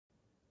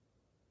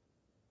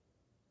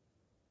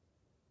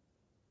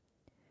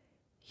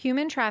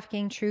Human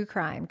trafficking true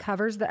crime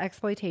covers the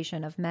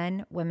exploitation of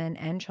men, women,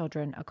 and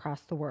children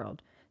across the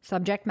world.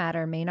 Subject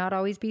matter may not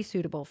always be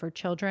suitable for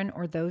children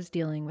or those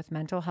dealing with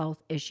mental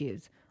health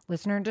issues.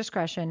 Listener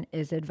discretion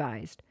is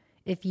advised.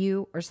 If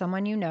you or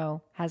someone you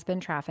know has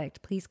been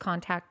trafficked, please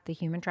contact the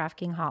Human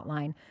Trafficking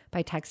Hotline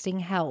by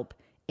texting HELP,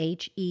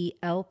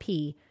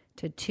 HELP,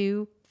 to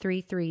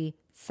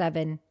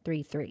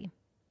 233733.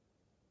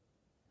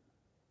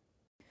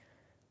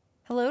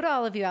 Hello to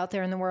all of you out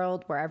there in the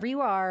world, wherever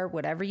you are,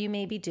 whatever you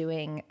may be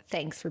doing.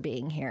 Thanks for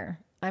being here.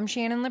 I'm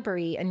Shannon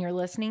Labrie, and you're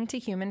listening to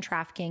Human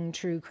Trafficking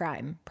True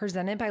Crime,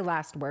 presented by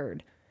Last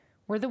Word.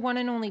 We're the one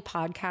and only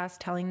podcast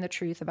telling the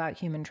truth about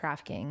human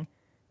trafficking.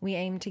 We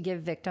aim to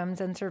give victims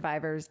and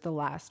survivors the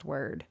last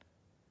word.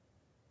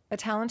 A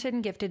talented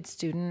and gifted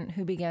student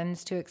who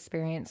begins to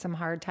experience some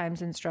hard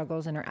times and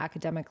struggles in her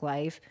academic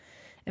life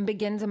and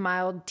begins a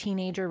mild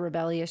teenager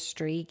rebellious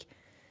streak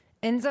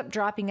ends up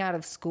dropping out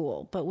of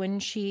school. But when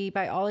she,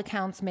 by all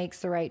accounts,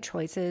 makes the right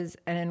choices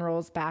and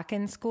enrolls back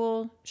in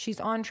school, she's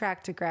on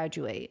track to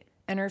graduate,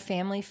 and her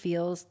family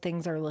feels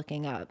things are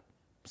looking up.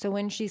 So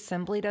when she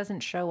simply doesn't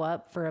show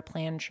up for a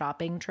planned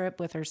shopping trip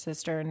with her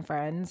sister and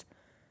friends,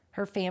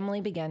 her family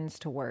begins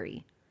to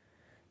worry.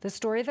 The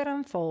story that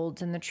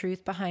unfolds and the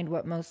truth behind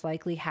what most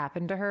likely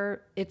happened to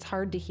her, it's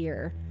hard to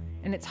hear,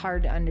 and it's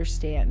hard to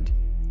understand.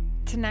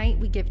 Tonight,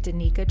 we give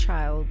Danica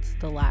Childs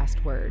the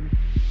last word.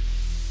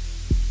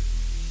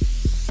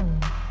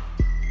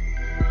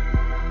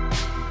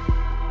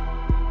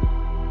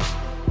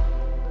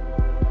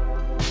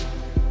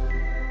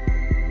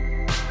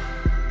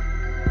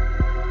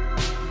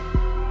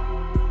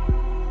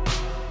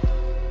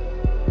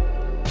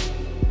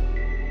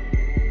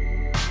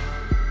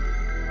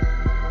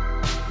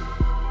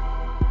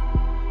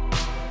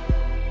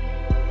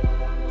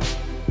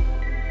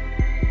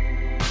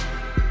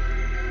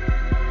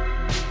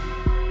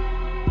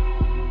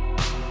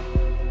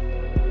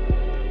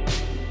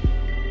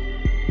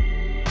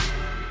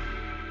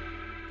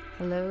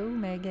 Hello,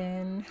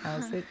 Megan.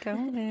 How's it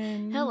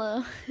going?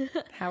 Hello.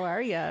 How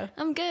are you?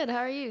 I'm good. How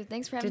are you?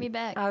 Thanks for having me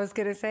back. I was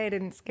going to say, I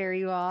didn't scare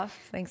you off.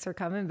 Thanks for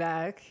coming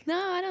back. No,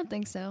 I don't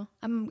think so.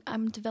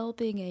 I'm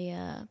developing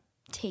a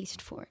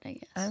taste for it, I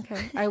guess.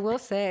 Okay. I will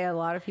say a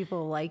lot of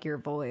people like your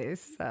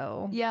voice,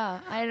 so.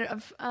 Yeah,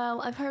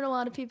 I've heard a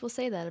lot of people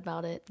say that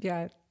about it.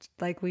 Yeah,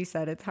 like we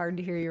said, it's hard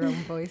to hear your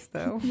own voice,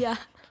 though. Yeah.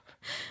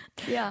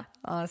 Yeah.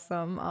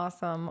 Awesome.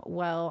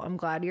 Well, I'm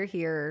glad you're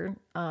here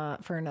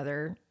for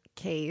another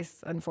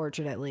case,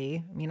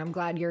 unfortunately. I mean, I'm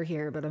glad you're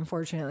here, but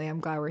unfortunately,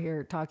 I'm glad we're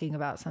here talking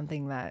about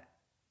something that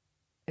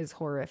is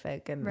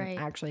horrific and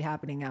actually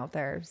happening out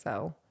there.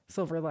 So,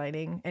 silver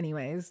lining.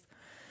 Anyways,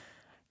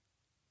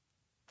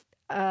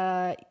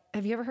 have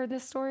you ever heard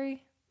this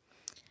story?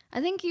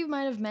 I think you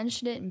might have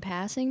mentioned it in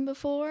passing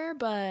before,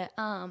 but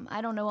I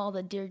don't know all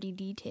the dirty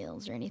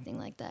details or anything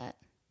like that.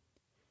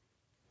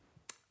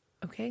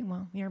 Okay,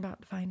 well, you're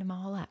about to find them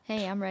all out.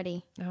 Hey, I'm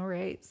ready. All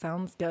right,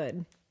 sounds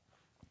good.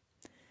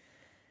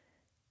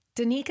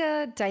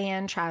 Danica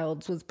Diane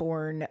Childs was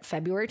born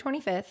February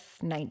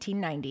 25th,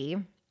 1990,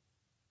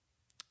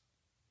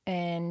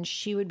 and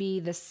she would be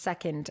the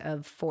second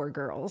of four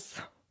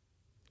girls.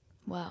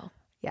 Wow.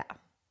 Yeah.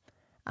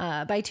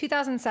 By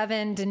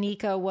 2007,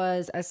 Danica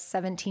was a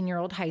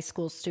 17-year-old high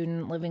school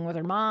student living with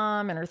her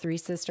mom and her three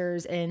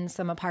sisters in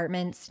some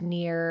apartments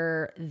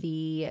near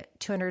the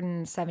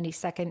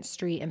 272nd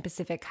Street and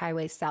Pacific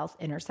Highway South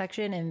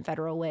intersection in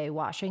Federal Way,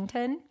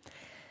 Washington.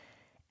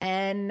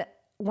 And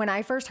when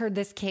I first heard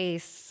this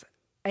case,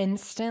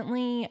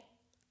 instantly,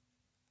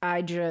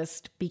 I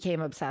just became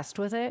obsessed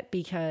with it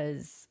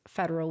because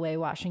Federal Way,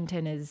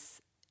 Washington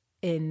is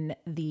in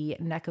the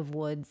neck of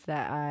woods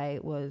that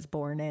I was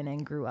born in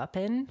and grew up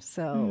in.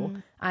 So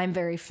I'm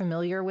very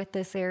familiar with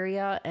this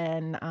area,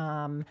 and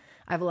I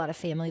have a lot of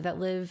family that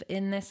live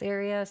in this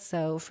area.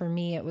 So for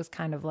me, it was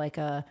kind of like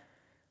oh,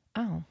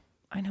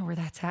 I know where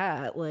that's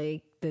at.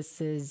 Like, this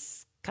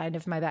is kind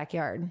of my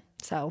backyard.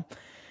 So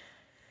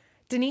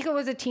Danica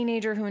was a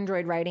teenager who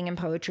enjoyed writing and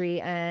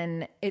poetry,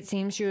 and it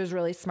seems she was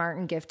really smart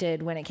and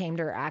gifted when it came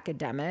to her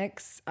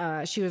academics.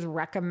 She was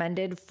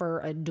recommended for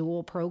a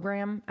dual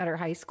program at her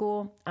high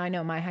school. I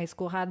know my high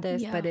school had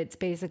this, but it's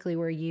basically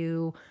where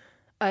you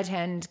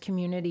attend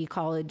community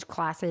college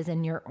classes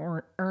and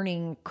you're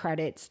earning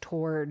credits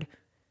toward.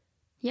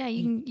 Yeah,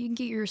 you can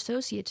get your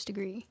associate's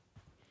degree.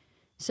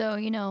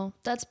 So,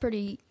 that's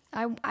pretty.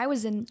 I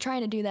was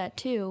trying to do that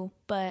too,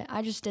 but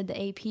I just did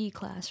the AP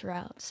class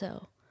route,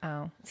 so.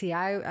 Oh, see,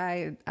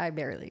 I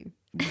barely.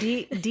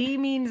 D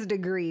means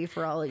degree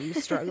for all of you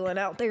struggling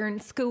out there in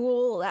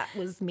school. That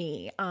was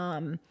me.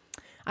 I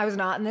was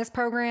not in this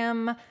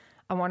program.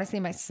 I want to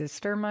say my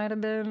sister might have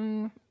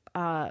been,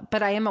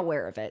 but I am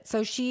aware of it.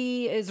 So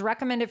she is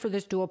recommended for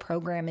this dual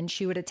program, and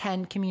she would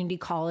attend community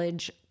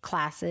college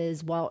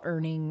classes while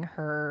earning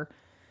her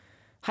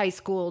high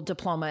school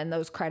diploma, and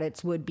those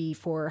credits would be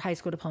for high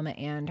school diploma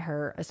and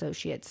her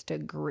associate's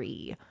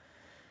degree.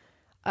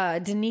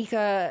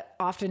 Danica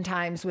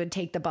oftentimes would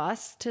take the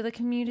bus to the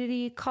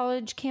community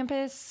college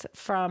campus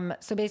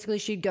so basically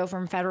she'd go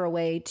from Federal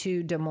Way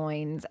to Des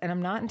Moines, and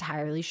I'm not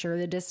entirely sure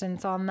the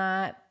distance on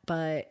that,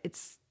 but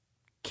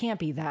can't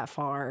be that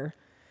far.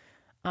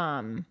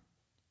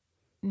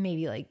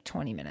 Maybe like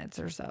 20 minutes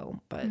or so,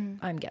 but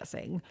I'm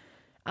guessing.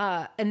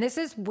 And this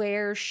is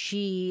where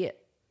she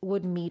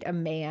would meet a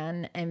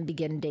man and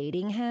begin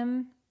dating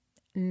him.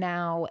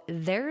 Now,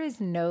 there is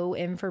no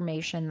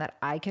information that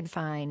I could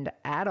find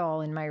at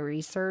all in my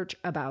research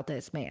about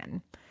this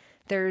man.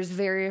 There's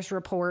various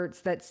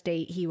reports that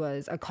state he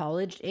was a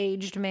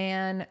college-aged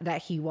man,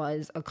 that he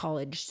was a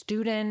college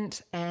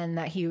student, and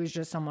that he was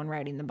just someone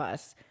riding the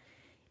bus.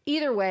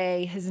 Either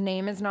way, his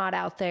name is not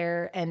out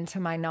there, and to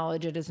my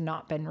knowledge, it has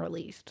not been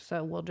released.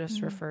 So we'll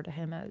just refer to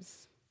him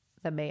as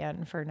the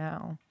man for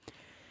now.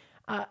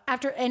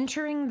 After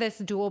entering this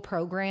dual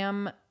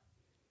program,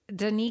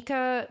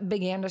 Danica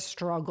began to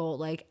struggle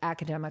like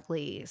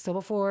academically. So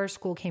before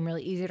school came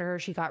really easy to her,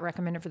 she got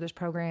recommended for this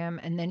program,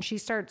 and then she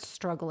starts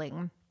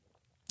struggling.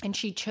 And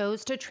she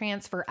chose to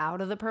transfer out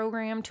of the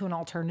program to an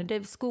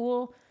alternative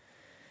school.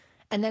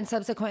 And then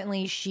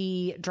subsequently,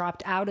 she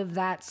dropped out of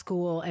that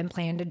school and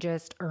planned to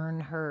just earn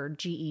her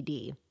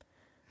GED.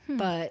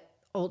 But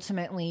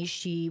ultimately,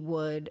 she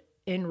would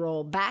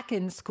enroll back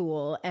in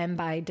school. And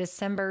by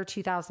December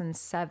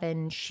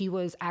 2007, she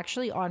was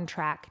actually on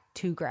track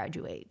to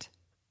graduate.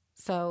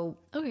 So,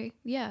 Okay,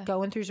 yeah.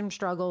 going through some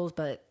struggles,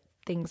 but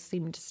things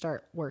seem to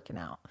start working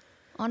out.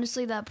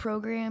 Honestly, that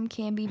program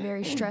can be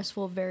very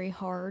stressful, very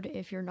hard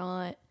if you're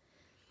not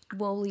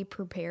fully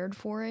prepared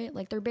for it.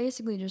 Like, they're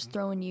basically just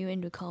throwing you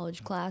into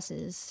college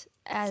classes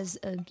as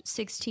a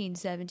 16,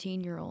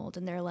 17-year-old,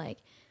 and they're like,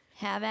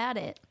 have at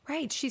it.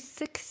 Right. She's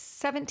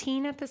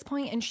 17 at this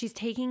point, and she's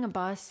taking a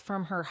bus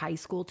from her high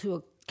school to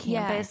a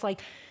campus. Yeah.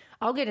 Like,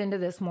 I'll get into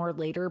this more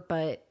later,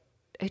 but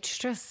it's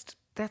just,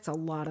 that's a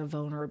lot of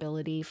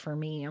vulnerability for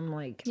me. I'm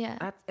like,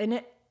 Yeah.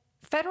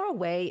 Federal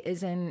Way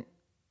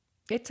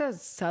it's a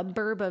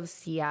suburb of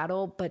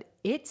Seattle, but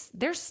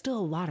there's still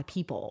a lot of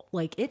people.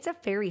 Like, it's a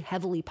very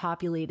heavily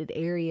populated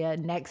area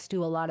next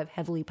to a lot of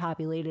heavily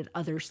populated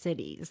other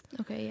cities.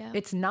 Okay, yeah.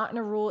 It's not in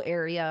a rural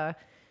area.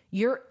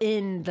 You're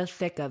in the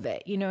thick of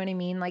it. You know what I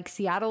mean? Like,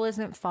 Seattle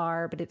isn't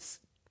far, but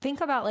think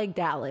about like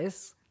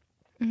Dallas,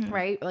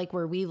 right? Like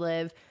where we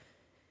live.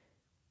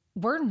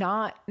 We're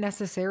not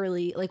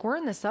necessarily like, we're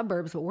in the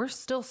suburbs, but we're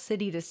still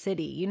city to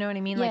city. You know what I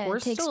mean? Yeah, like we're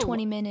it takes still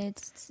 20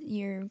 minutes.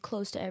 You're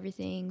close to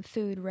everything.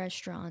 Food,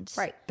 restaurants.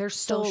 right. There's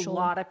still social. a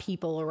lot of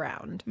people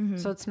around.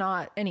 So it's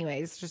not,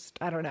 anyways, just,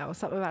 I don't know,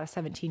 something about a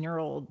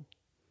 17-year-old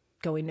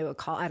going to a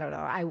call. I don't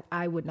know.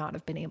 I would not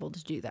have been able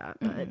to do that,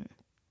 but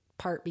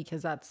part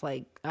because that's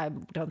like, I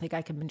don't think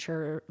I could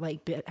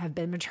have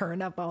been mature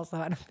enough. Also,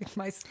 I don't think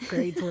my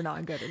grades were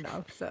not good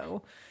enough.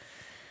 So,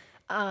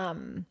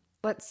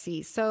 let's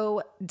see.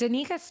 So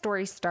Danica's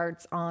story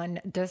starts on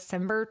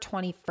December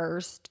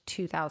 21st,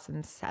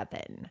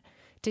 2007.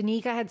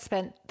 Danica had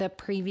spent the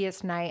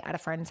previous night at a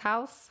friend's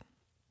house,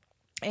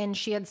 and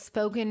she had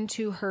spoken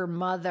to her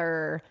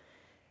mother,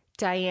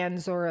 Diane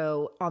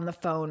Zorro, on the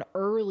phone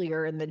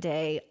earlier in the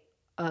day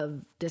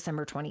of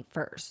December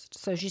 21st.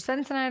 So she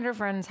spends the night at her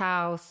friend's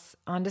house.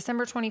 On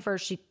December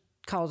 21st, she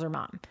calls her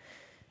mom,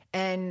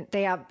 and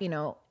they have,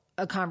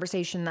 a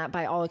conversation that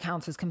by all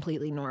accounts is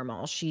completely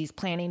normal. She's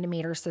planning to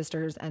meet her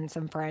sisters and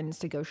some friends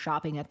to go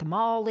shopping at the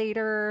mall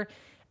later.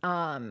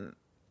 And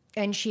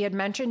she had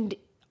mentioned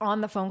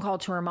on the phone call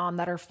to her mom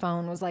that her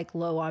phone was like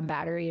low on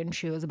battery and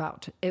it was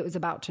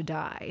about to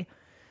die.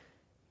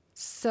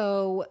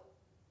 So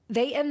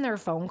they end their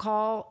phone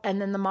call, and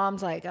then the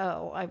mom's like,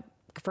 oh, I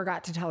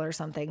forgot to tell her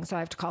something, so I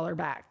have to call her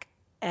back.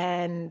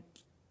 And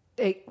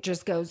it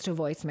just goes to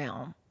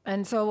voicemail.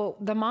 And so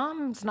the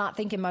mom's not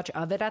thinking much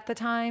of it at the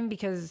time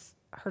because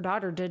her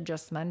daughter did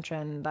just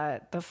mention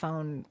that the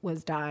phone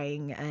was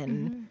dying.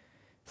 And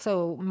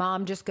so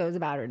mom just goes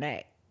about her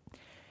day.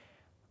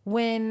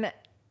 When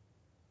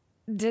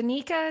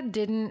Danica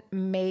didn't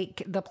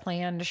make the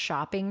planned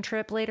shopping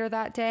trip later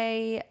that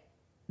day,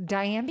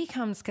 Diane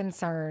becomes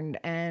concerned,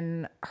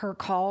 and her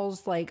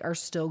calls are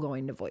still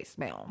going to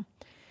voicemail.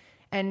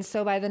 And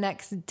so by the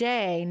next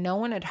day, no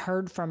one had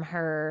heard from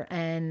her,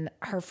 and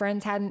her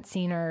friends hadn't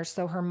seen her.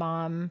 So her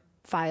mom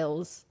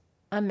files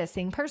a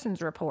missing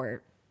persons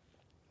report.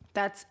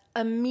 That's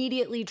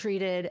immediately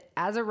treated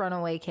as a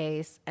runaway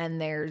case, and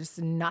there's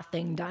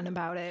nothing done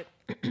about it.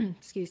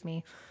 Excuse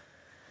me.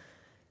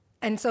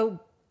 And so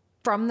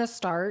from the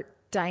start,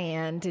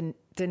 Diane,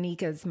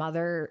 Danica's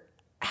mother,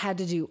 had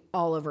to do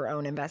all of her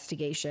own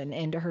investigation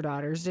into her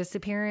daughter's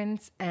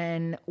disappearance.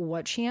 And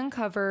what she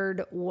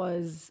uncovered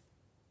was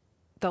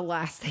the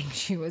last thing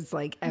she was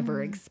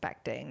ever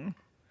expecting.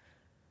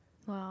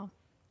 Wow.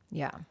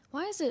 Yeah.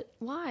 Why is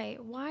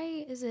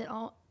it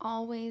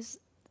always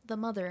the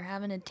mother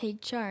having to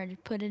take charge,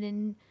 put it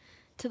into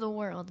the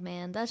world,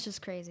 man? That's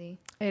just crazy.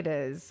 It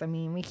is. I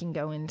mean, we can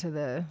go into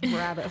the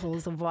rabbit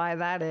holes of why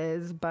that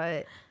is,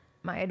 but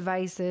my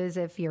advice is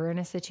if you're in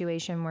a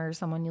situation where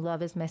someone you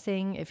love is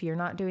missing, if you're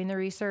not doing the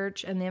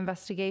research and the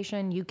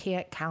investigation, you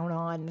can't count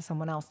on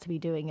someone else to be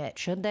doing it.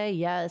 Should they?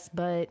 Yes.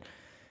 But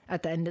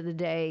at the end of the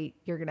day,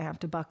 you're going to have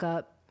to buck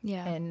up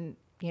and,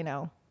 you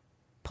know,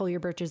 pull your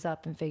britches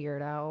up and figure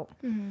it out,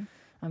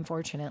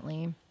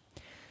 unfortunately.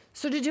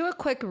 So to do a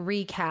quick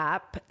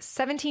recap,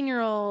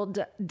 17-year-old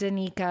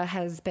Danica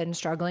has been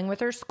struggling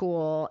with her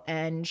school,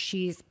 and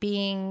she's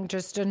being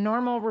just a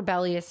normal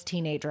rebellious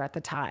teenager at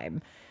the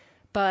time.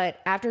 But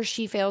after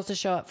she fails to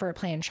show up for a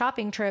planned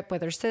shopping trip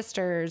with her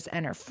sisters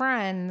and her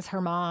friends,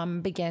 her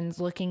mom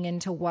begins looking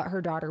into what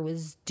her daughter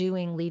was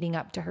doing leading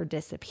up to her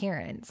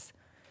disappearance.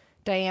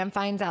 Diane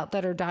finds out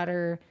that her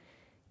daughter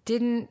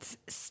didn't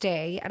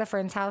stay at a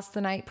friend's house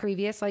the night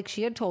previous like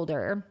she had told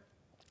her.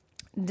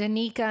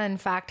 Danica, in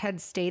fact, had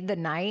stayed the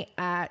night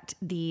at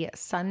the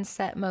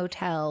Sunset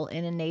Motel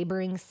in a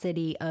neighboring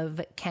city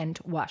of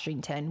Kent,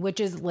 Washington,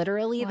 which is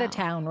literally the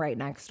town right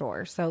next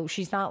door. So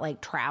she's not like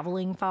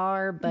traveling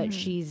far, but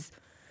she's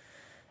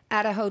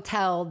at a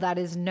hotel that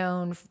is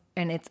known,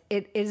 and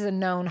it is a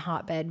known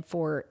hotbed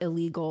for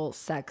illegal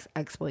sex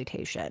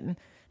exploitation,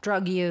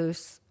 drug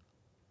use,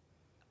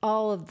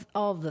 all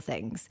of the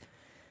things.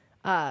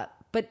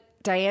 But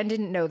Diane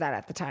didn't know that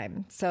at the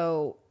time.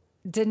 So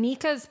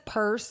Danica's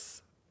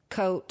purse,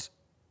 coat,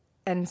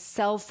 and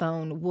cell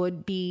phone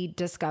would be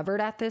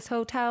discovered at this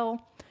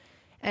hotel.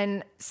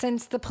 And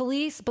since the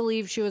police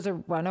believe she was a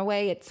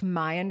runaway, it's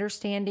my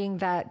understanding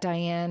that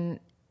Diane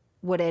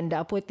would end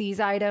up with these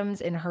items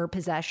in her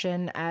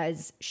possession,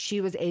 as she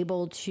was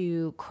able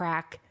to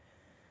crack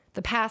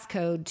the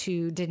passcode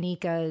to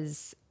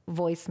Danica's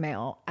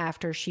voicemail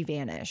after she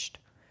vanished.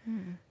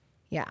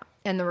 Yeah.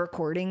 And the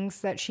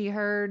recordings that she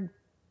heard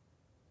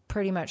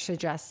pretty much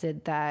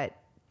suggested that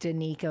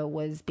Danica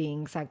was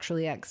being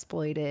sexually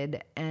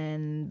exploited,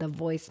 and the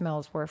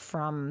voicemails were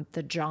from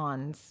the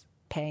Johns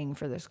paying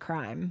for this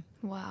crime.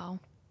 Wow.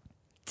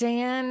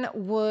 Dan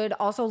would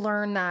also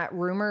learn that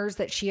rumors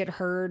that she had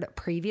heard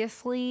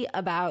previously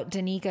about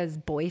Danica's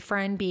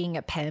boyfriend being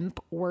a pimp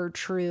were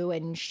true,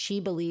 and she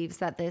believes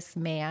that this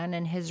man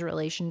and his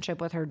relationship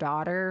with her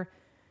daughter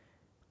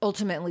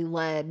ultimately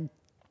led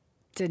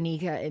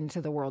Danica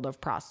into the world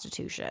of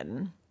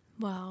prostitution.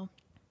 Wow.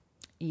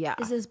 Yeah.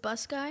 Is this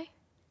bus guy?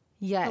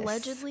 Yes.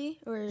 Allegedly?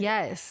 Or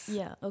yes.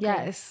 Yeah. Okay.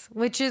 Yes.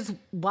 Which is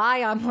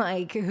why I'm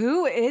like,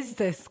 who is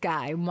this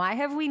guy? Why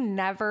have we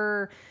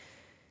never...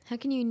 How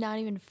can you not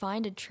even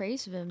find a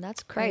trace of him?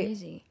 That's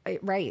crazy.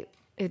 Right.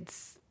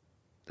 It's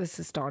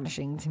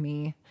astonishing to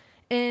me.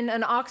 In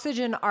an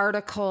Oxygen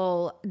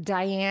article,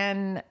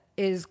 Diane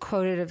is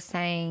quoted of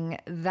saying,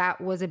 "That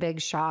was a big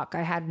shock.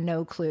 I had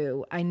no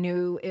clue. I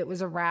knew it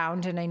was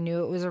around, and I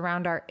knew it was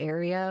around our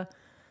area,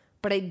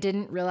 but I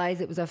didn't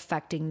realize it was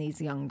affecting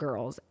these young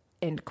girls,"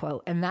 end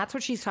quote. And that's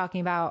what she's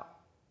talking about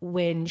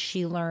when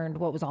she learned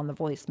what was on the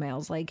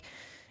voicemails, like,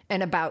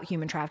 and about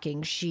human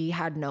trafficking. She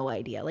had no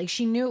idea. Like,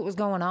 she knew it was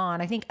going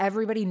on. I think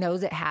everybody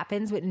knows it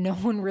happens, but no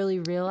one really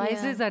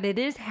realizes that it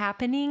is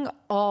happening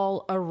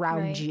all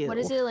around you. What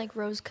is it, like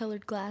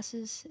rose-colored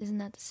glasses? Isn't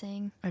that the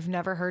saying? I've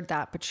never heard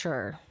that, but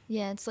sure.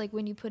 Yeah, it's like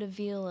when you put a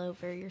veil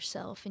over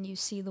yourself and you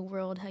see the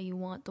world how you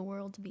want the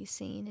world to be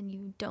seen, and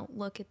you don't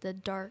look at the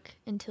dark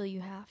until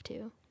you have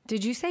to.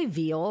 Did you say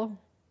veal?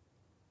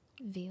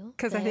 Veal?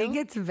 Because I think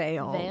it's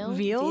veal. Veal?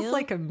 Veal's Veal?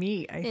 like a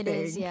meat, I think. It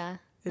is, yeah.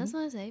 That's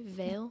what I say.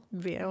 Veil.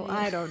 Veal.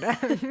 I don't know.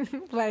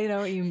 But I know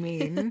what you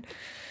mean.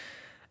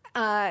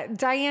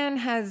 Diane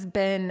has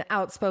been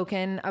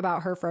outspoken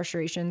about her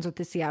frustrations with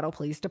the Seattle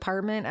Police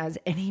Department, as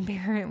any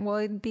parent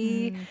would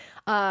be.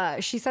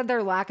 She said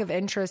their lack of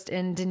interest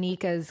in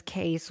Danica's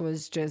case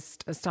was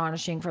just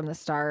astonishing from the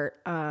start.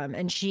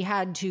 And she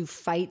had to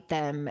fight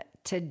them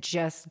to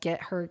just get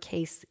her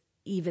case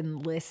even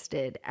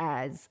listed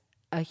as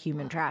a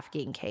human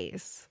trafficking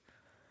case.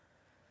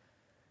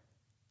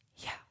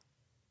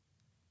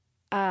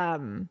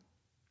 The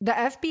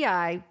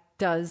FBI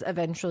does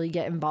eventually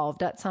get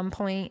involved at some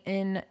point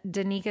in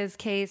Danica's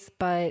case,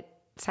 but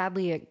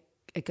sadly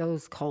it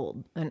goes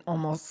cold, and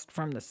almost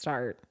from the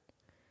start.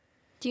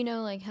 Do you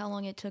know like how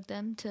long it took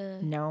them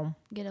to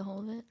get a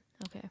hold of it?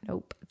 Okay.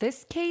 Nope.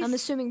 This case, I'm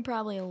assuming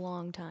probably a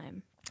long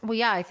time. Well,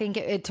 yeah, I think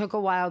it took a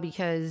while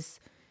because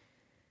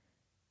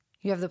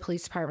you have the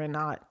police department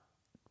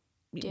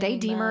they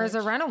deem her as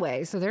a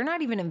runaway, so they're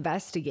not even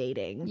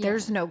investigating. Yeah.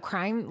 There's no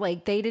crime.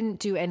 Like, they didn't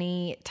do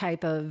any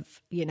type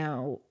of,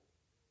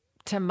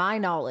 to my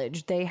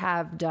knowledge, they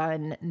have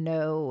done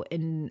no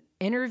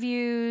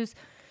interviews,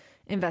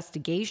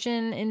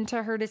 investigation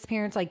into her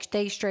disappearance. Like,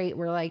 they straight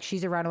were like,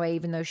 she's a runaway,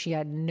 even though she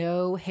had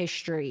no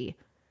history,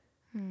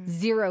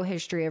 zero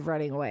history of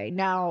running away.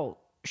 Now,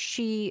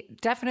 she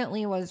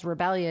definitely was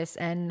rebellious,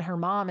 and her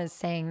mom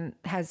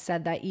has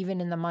said that even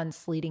in the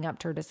months leading up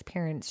to her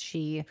disappearance,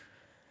 she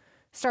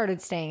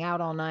started staying out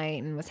all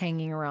night and was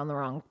hanging around the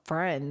wrong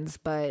friends,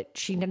 but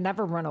she had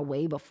never run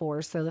away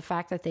before. So the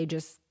fact that they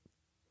just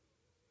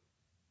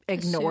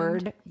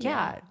ignored,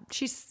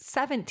 she's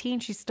 17,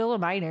 she's still a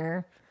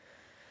minor.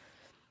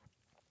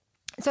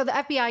 So the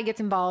FBI gets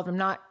involved. I'm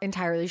not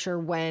entirely sure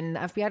when. The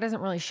FBI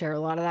doesn't really share a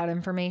lot of that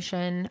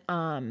information.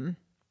 And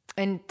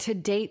to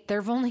date,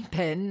 there have only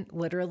been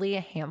literally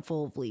a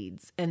handful of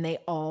leads, and they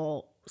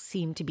all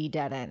seem to be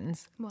dead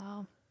ends.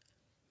 Wow.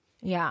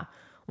 Yeah.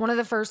 One of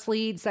the first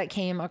leads that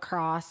came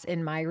across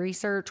in my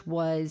research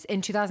was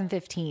in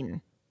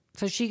 2015.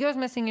 So she goes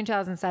missing in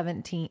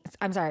 2017.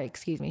 I'm sorry,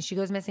 excuse me. She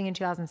goes missing in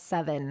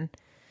 2007.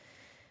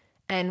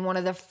 And one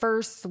of the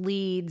first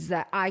leads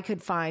that I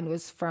could find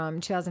was from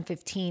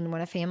 2015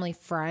 when a family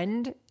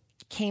friend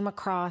came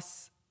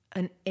across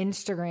an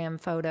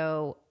Instagram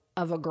photo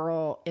of a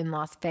girl in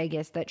Las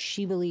Vegas that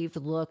she believed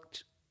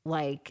looked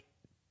like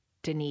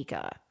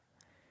Danica.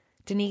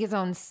 Danica's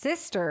own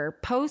sister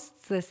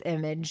posts this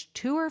image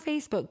to her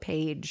Facebook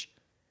page,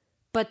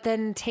 but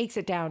then takes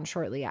it down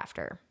shortly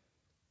after.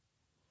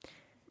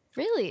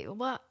 Really?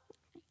 What?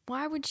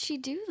 Why would she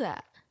do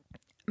that?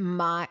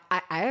 I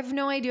have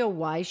no idea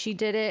why she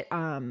did it.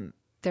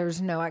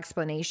 There's no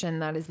explanation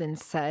that has been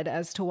said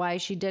as to why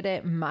she did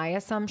it. My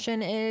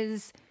assumption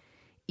is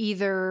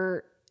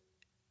either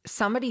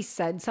somebody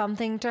said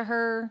something to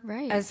her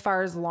as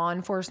far as law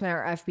enforcement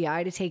or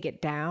FBI to take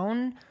it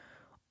down,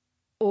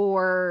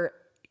 or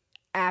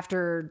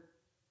after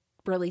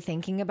really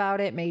thinking about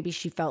it, maybe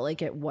she felt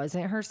like it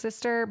wasn't her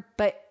sister.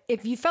 But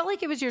if you felt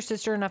like it was your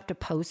sister enough to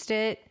post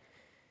it,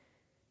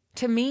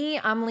 to me,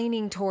 I'm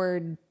leaning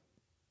toward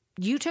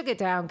you took it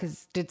down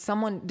because did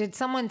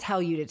someone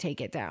tell you to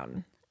take it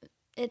down?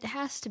 It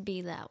has to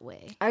be that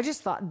way. I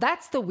just thought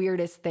that's the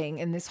weirdest thing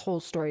in this whole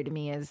story to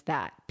me is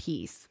that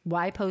piece.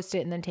 Why post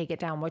it and then take it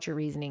down? What's your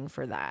reasoning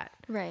for that?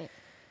 Right.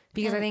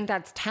 Because I think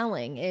that's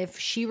telling. If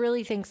she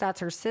really thinks that's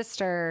her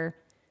sister,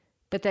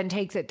 but then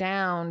takes it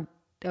down,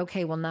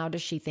 okay, well now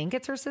does she think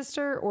it's her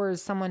sister, or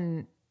is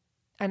someone,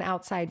 an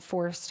outside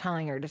force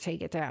telling her to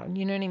take it down?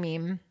 You know what I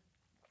mean?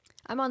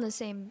 I'm on the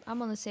same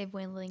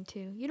wavelength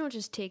too. You don't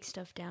just take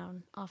stuff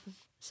down off of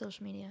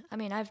social media. I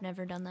mean, I've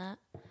never done that.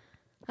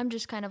 I'm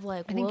just kind of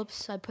like,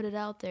 whoops, I put it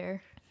out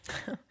there.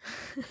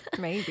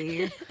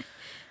 Maybe.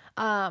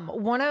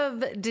 One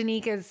of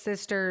Danica's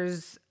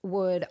sisters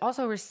would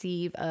also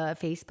receive a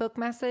Facebook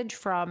message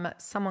from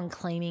someone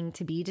claiming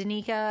to be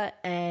Danica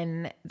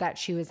and that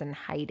she was in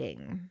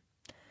hiding.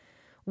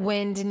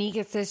 When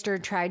Danica's sister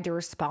tried to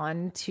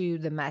respond to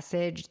the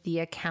message, the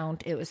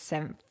account it was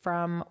sent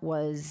from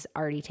was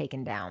already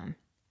taken down.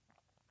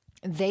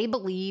 They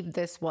believe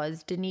this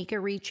was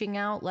Danica reaching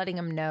out, letting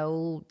them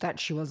know that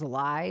she was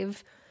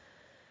alive.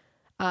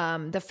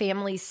 The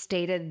family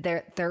stated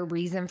their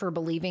reason for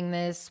believing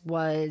this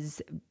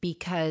was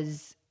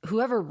because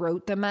whoever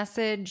wrote the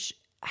message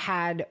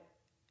had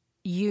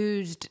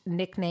used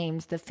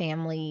nicknames the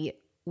family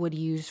would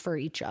use for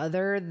each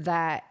other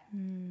that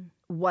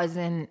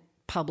wasn't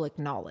public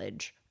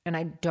knowledge. And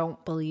I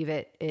don't believe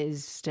it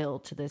is still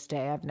to this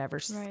day. I've never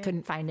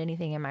couldn't find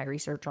anything in my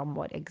research on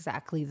what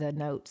exactly the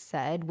note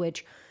said,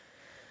 which,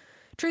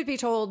 truth be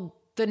told,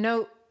 the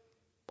note,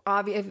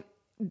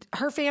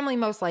 her family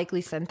most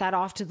likely sent that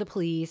off to the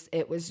police.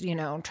 It was, they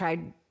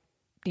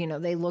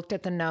looked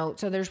at the note.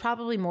 So there's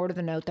probably more to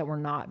the note that we're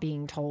not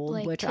being told.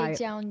 Like, take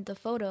down the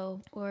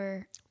photo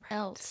or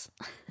else.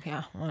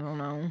 Yeah, I don't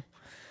know.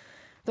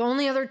 The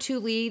only other two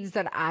leads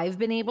that I've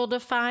been able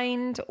to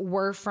find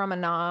were from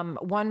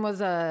one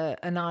was a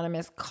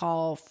anonymous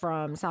call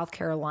from South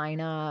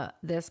Carolina.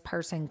 This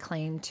person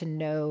claimed to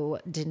know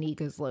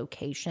Danica's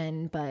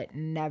location, but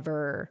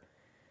nothing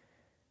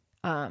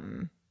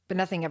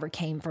ever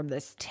came from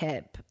this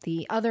tip.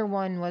 The other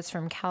one was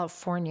from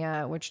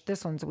California, which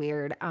this one's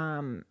weird.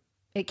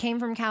 It came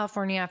from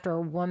California after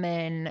a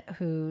woman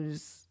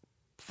who's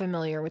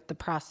familiar with the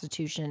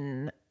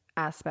prostitution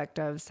aspect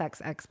of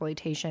sex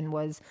exploitation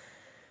was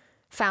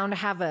found to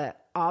have a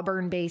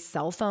Auburn-based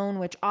cell phone,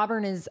 which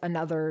Auburn is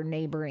another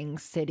neighboring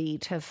city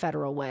to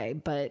Federal Way.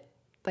 But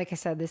like I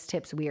said, this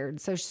tip's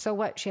weird. So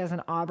what? She has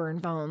an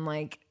Auburn phone.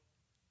 Like,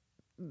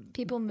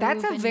 people move.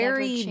 That's a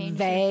very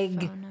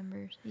vague phone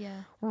numbers.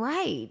 Yeah.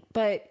 Right.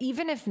 But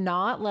even if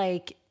not,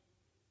 like,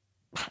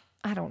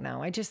 I don't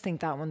know. I just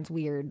think that one's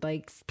weird.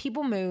 Like,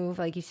 people move,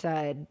 like you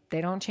said,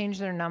 they don't change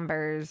their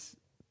numbers.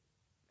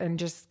 And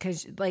just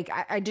because, like,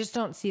 I just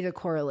don't see the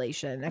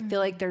correlation. I feel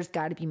like there's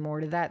got to be more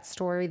to that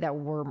story that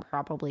we're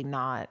probably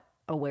not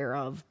aware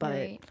of.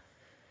 But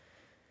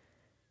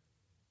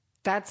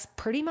that's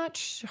pretty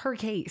much her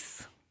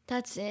case.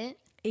 That's it?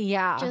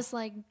 Yeah. Just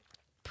like,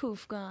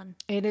 poof, gone.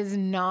 There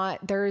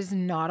is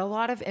not a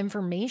lot of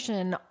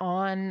information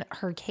on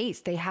her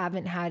case. They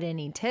haven't had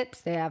any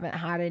tips. They haven't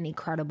had any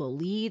credible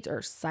leads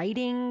or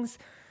sightings.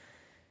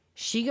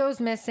 She goes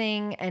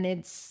missing and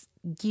it's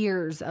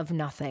years of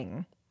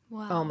nothing.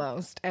 Wow.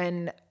 Almost.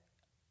 And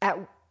at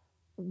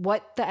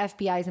what the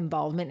FBI's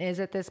involvement is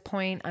at this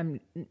point,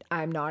 I'm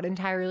not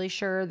entirely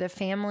sure. The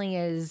family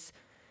is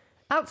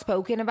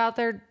outspoken about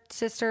their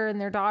sister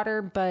and their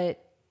daughter,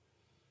 but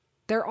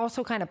they're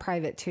also kind of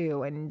private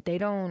too, and they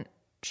don't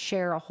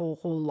share a whole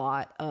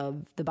lot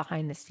of the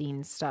behind the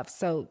scenes stuff.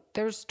 So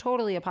there's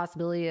totally a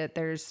possibility that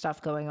there's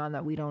stuff going on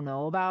that we don't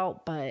know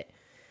about, but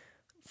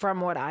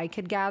from what I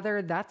could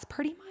gather, that's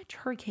pretty much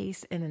her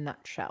case in a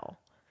nutshell.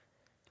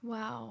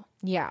 Wow.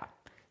 Yeah.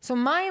 So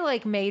my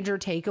like major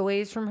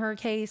takeaways from her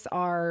case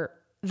are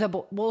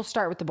we'll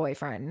start with the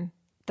boyfriend,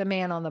 the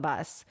man on the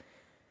bus.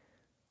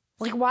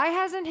 Like, why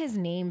hasn't his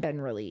name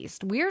been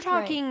released? We're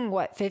talking,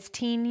 what,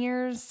 15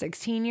 years,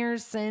 16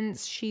 years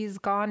since she's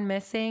gone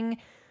missing.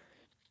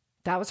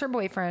 That was her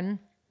boyfriend.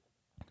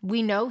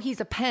 We know he's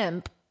a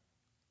pimp.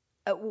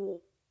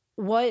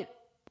 Why?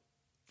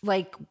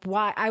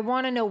 I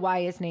want to know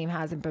why his name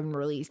hasn't been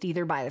released,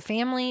 either by the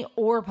family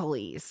or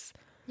police.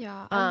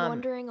 Yeah, I'm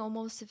wondering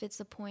almost if it's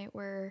the point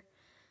where,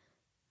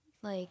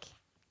 like,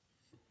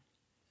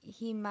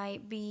 he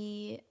might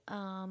be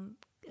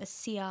a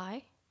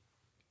CI.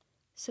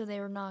 So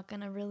they were not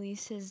going to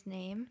release his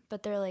name.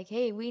 But they're like,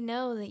 hey, we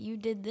know that you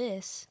did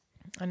this.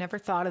 I never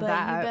thought of but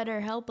that. You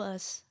better help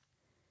us.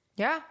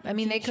 Yeah. I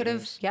mean, they could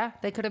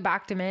have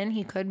backed him in.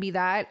 He could be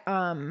that.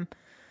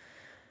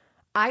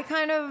 I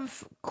kind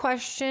of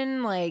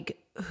question, like,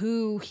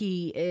 who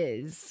he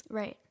is.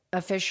 Right.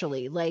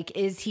 Officially. Like,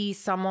 is he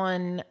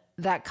someone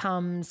that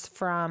comes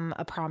from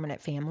a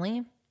prominent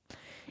family?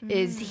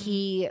 Is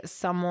he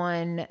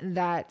someone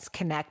that's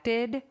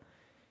connected?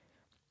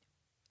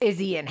 Is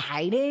he in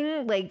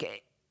hiding?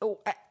 Like,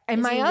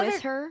 and Is he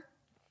with her?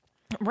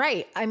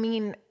 Right. I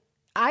mean,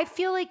 I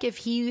feel like if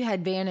he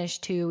had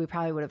vanished too, we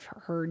probably would have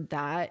heard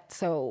that.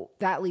 So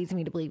that leads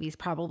me to believe he's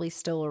probably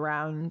still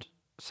around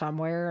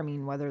somewhere. I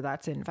mean, whether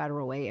that's in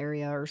Federal Way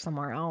area or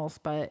somewhere else,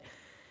 but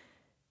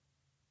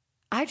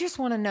I just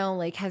want to know,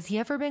 like, has he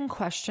ever been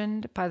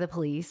questioned by the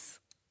police?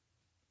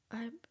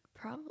 I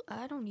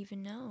don't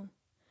even know.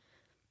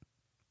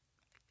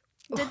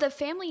 Did the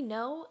family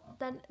know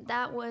that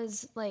that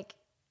was like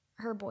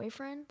her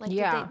boyfriend? Like,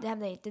 yeah.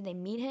 Did they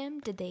meet him?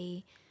 Did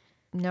they?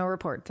 No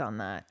reports on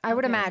that. I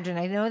would imagine.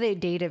 I know they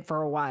dated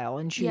for a while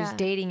and she was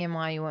dating him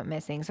while you went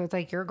missing. So it's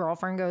like, your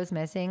girlfriend goes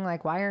missing.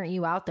 Like, why aren't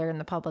you out there in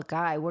the public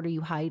eye? What are you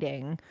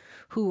hiding?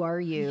 Who are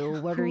you?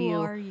 Yeah,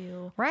 who are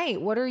you?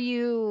 Right. What are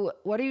you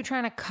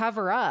trying to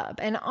cover up?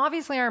 And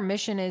obviously our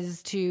mission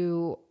is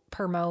to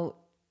promote,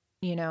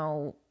 you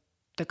know,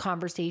 the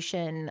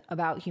conversation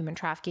about human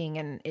trafficking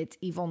and its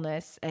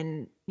evilness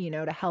and, you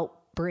know, to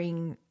help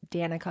bring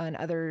Danica and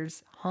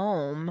others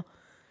home.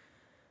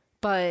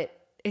 But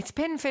it's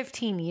been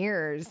 15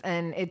 years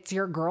and it's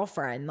your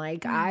girlfriend.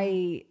 Like,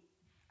 I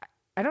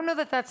don't know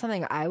that that's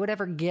something I would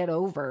ever get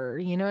over.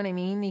 You know what I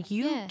mean? Like,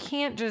 you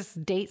can't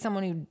just date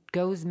someone who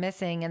goes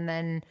missing and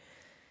then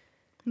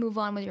move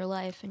on with your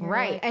life. And you're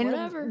right. Like, and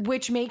whatever.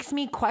 Which makes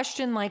me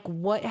question, like,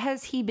 what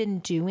has he been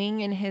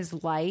doing in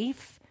his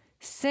life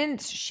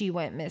since she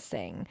went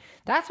missing?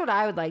 That's what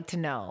I would like to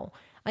know.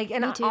 Like,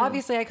 and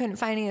obviously I couldn't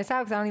find any of this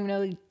out because I don't even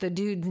know the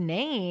dude's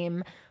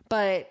name,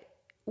 but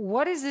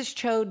what has this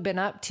chode been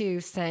up to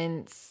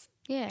since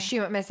she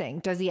went missing?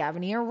 Does he have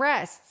any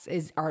arrests?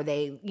 Are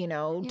they, you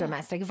know,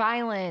 domestic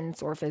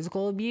violence or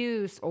physical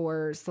abuse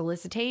or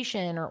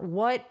solicitation or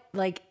what?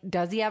 Like,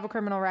 does he have a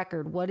criminal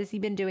record? What has he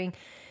been doing?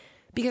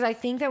 Because I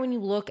think that when you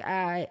look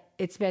at,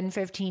 it's been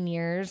 15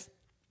 years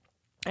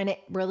and it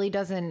really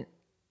doesn't,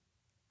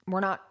 we're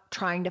not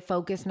trying to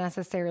focus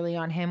necessarily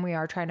on him. We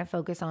are trying to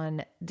focus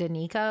on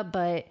Danica,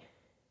 but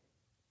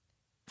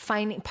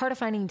part of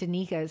finding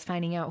Danica is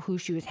finding out who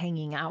she was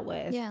hanging out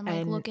with. Yeah,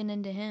 and looking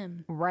into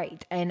him.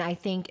 Right. And I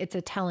think it's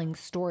a telling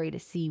story to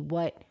see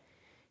what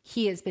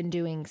he has been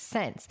doing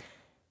since.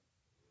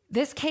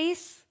 This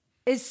case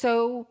is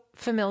so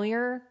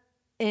familiar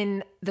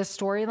in the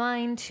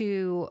storyline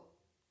to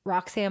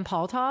Roxanne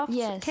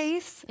Paltoff's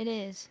case. It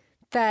is.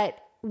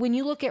 That when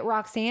you look at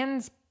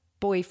Roxanne's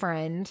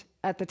boyfriend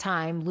at the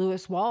time,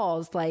 Lewis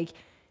Walls, like,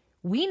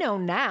 we know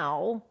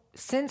now,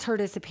 since her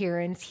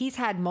disappearance, he's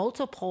had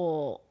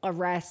multiple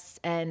arrests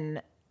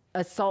and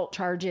assault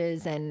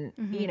charges and,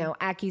 you know,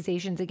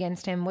 accusations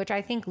against him, which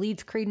I think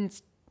leads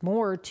credence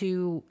more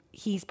to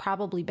he's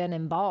probably been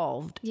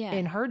involved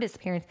in her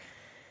disappearance.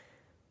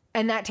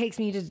 And that takes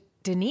me to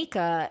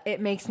Danica.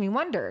 It makes me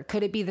wonder,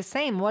 could it be the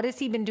same? What has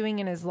he been doing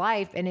in his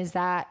life? And is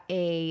that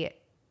a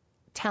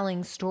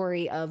telling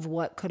story of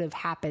what could have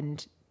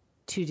happened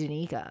to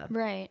Danica?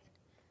 Right.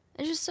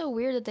 It's just so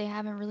weird that they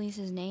haven't released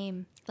his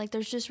name. Like,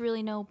 there's just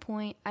really no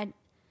point.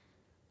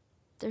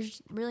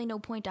 There's really no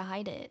point to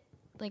hide it.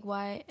 Like,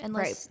 why?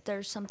 Unless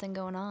there's something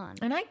going on.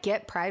 And I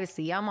get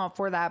privacy. I'm all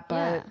for that,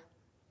 but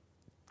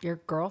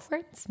your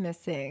girlfriend's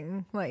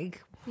missing.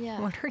 Like,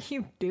 what are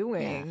you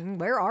doing?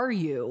 Where are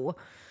you?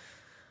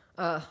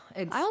 I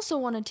also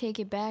want to take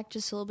it back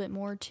just a little bit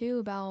more, too,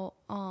 about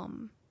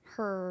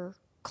her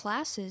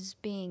classes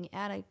being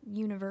at a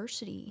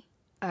university.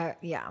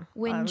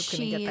 When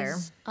she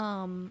is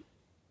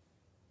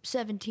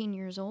 17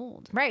 years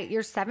old. Right.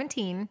 You're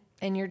 17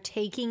 and you're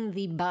taking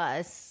the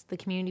bus, the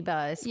community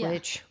bus,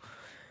 which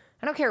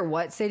I don't care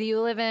what city you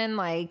live in.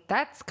 Like,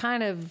 that's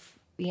kind of,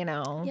 you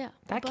know,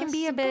 that can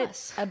be a bit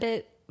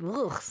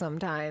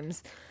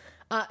sometimes.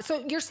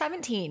 So you're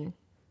 17.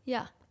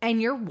 Yeah.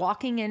 And you're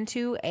walking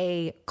into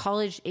a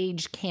college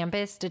age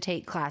campus to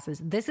take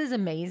classes. This is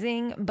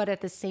amazing. But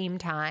at the same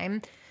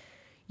time,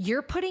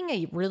 you're putting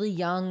a really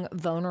young,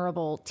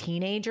 vulnerable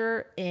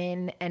teenager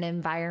in an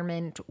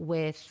environment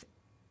with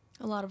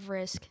A lot of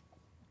risk.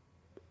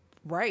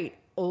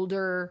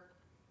 older,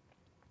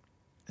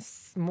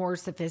 more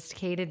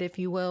sophisticated, if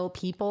you will,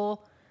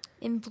 people.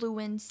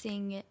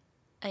 Influencing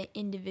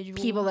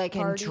individual People that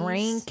can parties.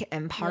 drink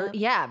and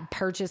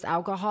purchase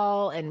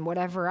alcohol and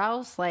whatever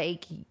else.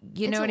 Like,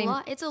 you know what I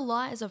mean? It's a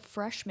lot as a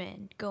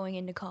freshman going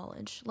into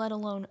college, let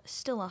alone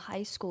still a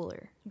high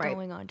schooler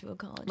going onto a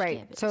college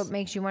campus. So it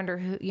makes you wonder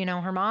who, you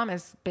know, her mom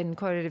has been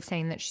quoted of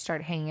saying that she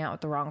started hanging out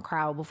with the wrong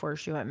crowd before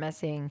she went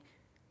missing.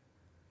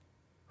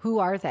 Who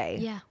are they?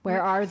 Yeah.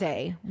 Where are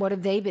they? What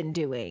have they been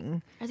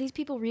doing? Are these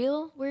people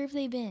real? Where have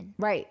they been?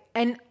 Right.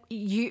 And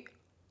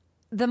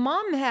the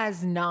mom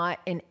has not,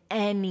 in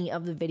any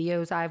of the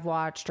videos I've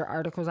watched or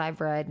articles I've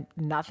read,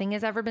 nothing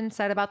has ever been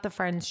said about the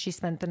friends she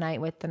spent the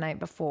night with the night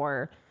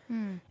before.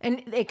 And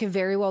it could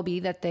very well be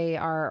that they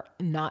are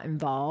not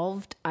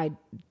involved. We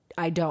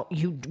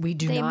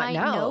do They not might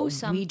know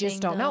something, We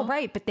just don't know. though.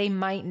 Right. But they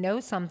might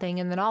know something.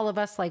 And then all of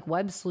us, like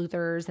web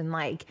sleuthers and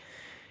like,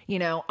 you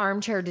know,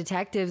 armchair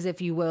detectives,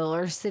 if you will,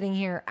 are sitting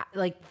here.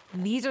 Like,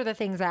 these are the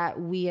things that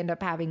we end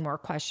up having more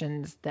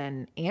questions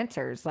than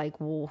answers. Like,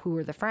 well, who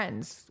are the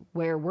friends?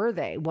 Where were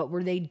they? What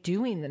were they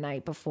doing the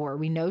night before?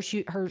 We know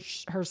her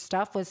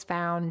stuff was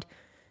found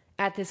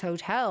at this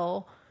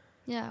hotel.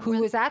 Yeah. Who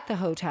was at the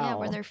hotel? Yeah,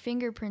 were their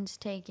fingerprints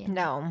taken?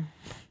 No.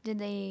 Did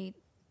they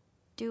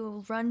do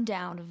a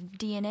rundown of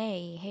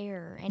DNA,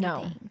 hair, anything?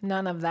 No.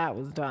 None of that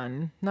was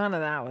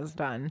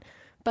done.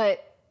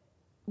 But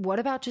what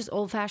about just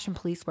old-fashioned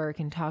police work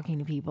and talking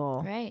to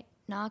people? Right.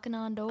 Knocking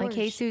on doors. Like,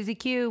 hey, Susie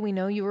Q, we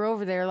know you were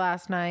over there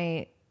last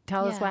night.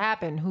 Tell us what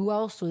happened. Who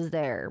else was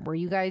there? Were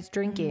you guys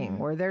drinking?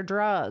 Were there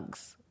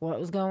drugs? What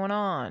was going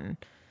on?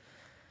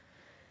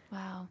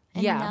 Wow.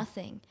 And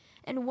nothing.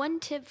 And one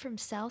tip from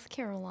South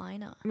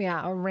Carolina.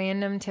 Yeah, a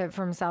random tip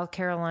from South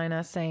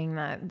Carolina saying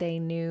that they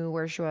knew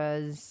where she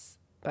was,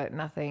 but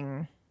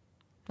nothing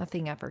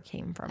ever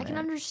came from it. I can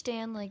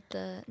understand, like,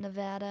 the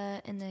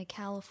Nevada and the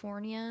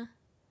California.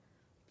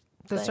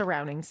 The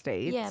surrounding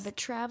states. Yeah, but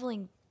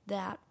traveling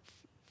that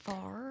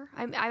far,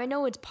 I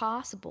know it's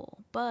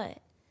possible, but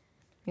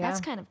that's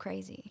kind of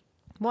crazy.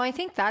 Well, I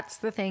think that's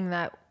the thing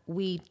that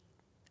we,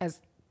 as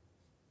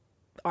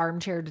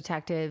armchair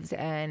detectives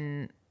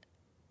and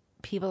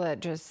people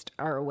that just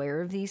are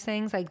aware of these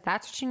things, like,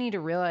 that's what you need to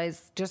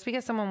realize. Just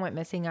because someone went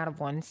missing out of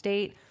one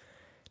state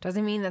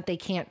doesn't mean that they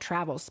can't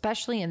travel,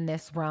 especially in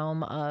this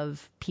realm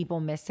of people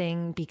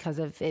missing because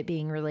of it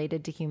being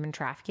related to human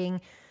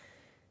trafficking.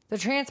 The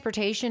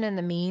transportation and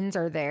the means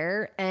are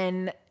there.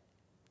 And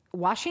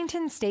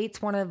Washington State's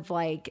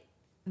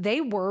they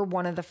were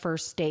one of the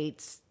first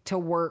states to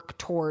work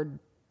toward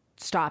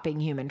stopping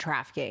human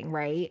trafficking,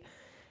 right?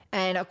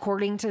 And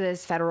according to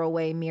this Federal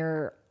Way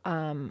Mirror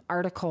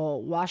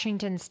article,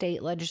 Washington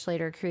State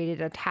legislator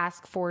created a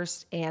task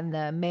force and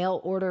the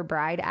Mail Order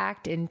Bride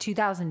Act in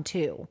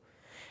 2002.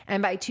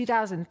 And by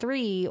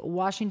 2003,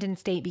 Washington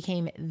State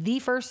became the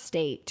first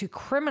state to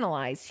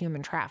criminalize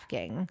human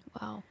trafficking.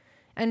 Wow.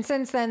 And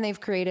since then, they've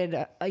created,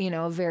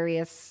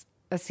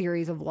 a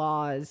series of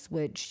laws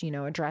which,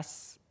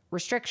 address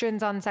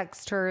restrictions on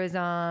sex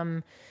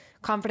tourism,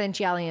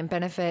 confidentiality and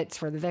benefits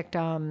for the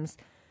victims.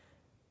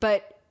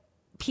 But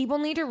people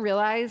need to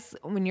realize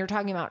when you're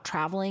talking about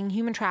traveling,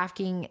 human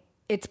trafficking,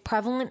 it's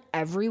prevalent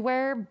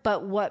everywhere.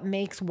 But what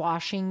makes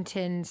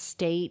Washington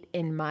State,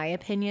 in my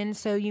opinion,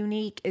 so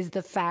unique is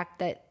the fact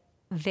that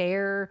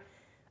they're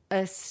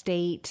a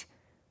state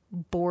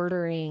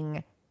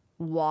bordering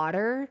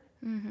water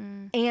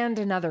and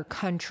another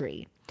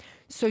country.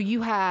 So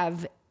you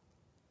have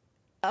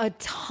a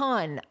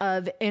ton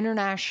of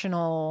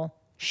international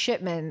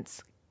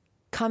shipments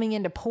coming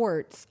into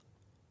ports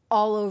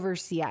all over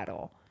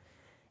Seattle.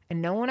 And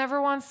no one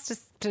ever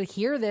wants to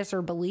hear this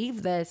or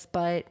believe this,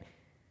 but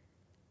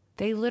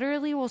they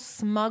literally will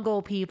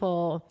smuggle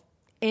people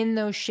in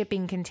those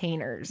shipping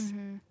containers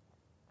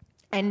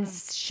and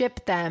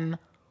ship them.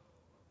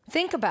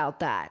 Think about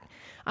that.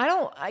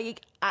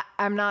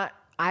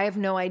 I have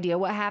no idea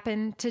what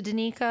happened to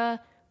Danica,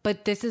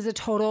 but this is a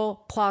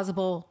total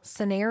plausible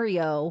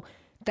scenario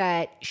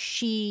that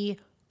she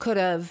could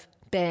have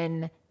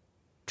been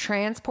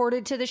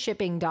transported to the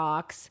shipping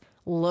docks,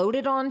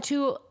 loaded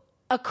onto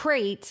a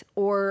crate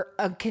or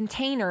a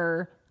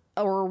container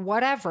or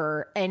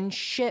whatever, and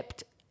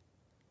shipped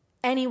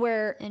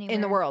anywhere in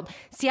the world.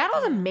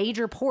 Seattle's a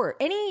major port.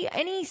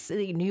 Any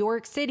city, New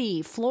York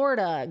City,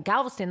 Florida,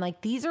 Galveston, like,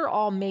 these are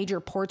all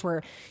major ports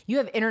where you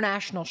have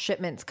international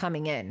shipments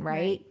coming in,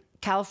 right?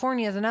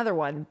 California is another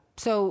one.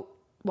 So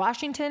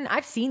Washington,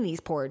 I've seen these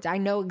ports. I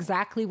know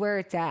exactly where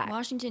it's at.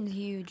 Washington's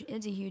huge.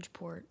 It's a huge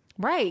port.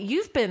 Right.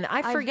 You've been,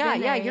 I forgot.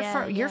 been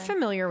there, You're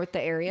familiar with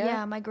the area.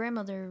 Yeah, my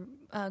grandmother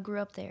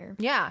grew up there.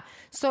 Yeah.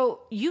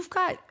 So you've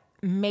got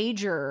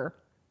major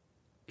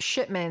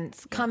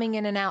shipments coming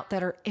in and out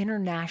that are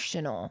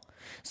international.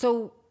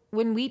 So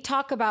when we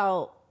talk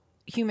about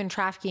human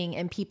trafficking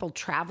and people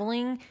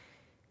traveling,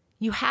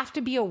 you have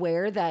to be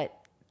aware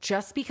that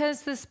just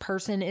because this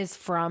person is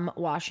from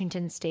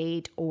Washington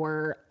State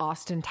or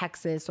Austin,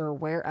 Texas, or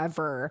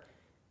wherever,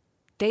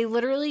 they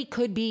literally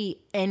could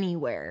be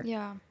anywhere.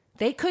 Yeah.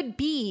 They could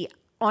be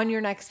on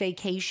your next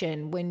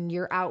vacation when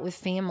you're out with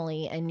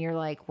family and you're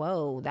like,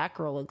 whoa, that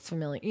girl looks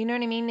familiar. You know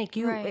what I mean? Like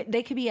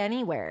they could be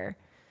anywhere.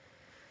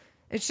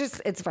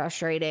 It's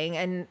frustrating.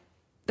 And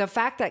the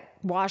fact that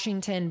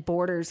Washington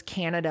borders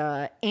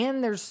Canada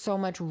and there's so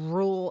much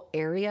rural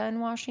area in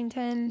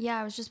Washington. Yeah,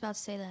 I was just about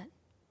to say that.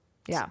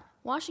 Yeah.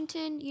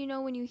 Washington,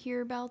 when you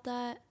hear about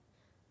that,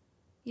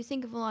 you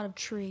think of a lot of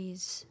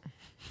trees.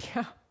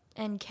 Yeah.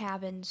 And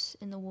cabins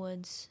in the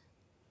woods.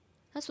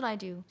 That's what I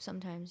do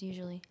sometimes,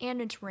 usually.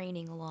 And it's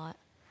raining a lot.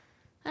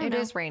 It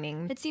is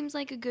raining. It seems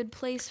like a good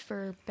place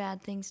for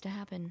bad things to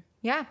happen.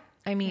 Yeah.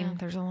 I mean,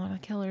 there's a lot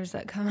of killers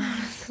that come out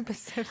of the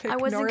Pacific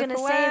Northwest. I wasn't going to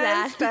say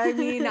that. I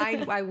mean,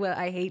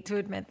 I hate to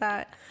admit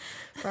that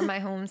from my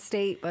home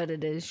state, but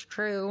it is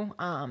true.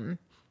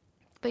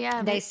 But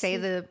yeah, they say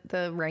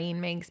the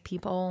rain makes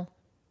people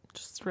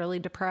just really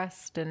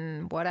depressed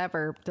and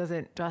whatever.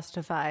 Doesn't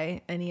justify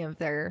any of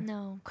their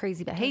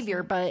crazy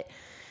behavior. But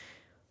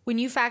when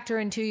you factor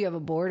in too, you have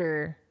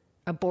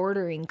a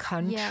bordering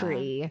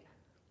country.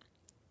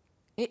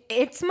 Yeah.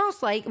 It's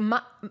most like,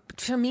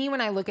 to me,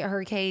 when I look at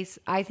her case,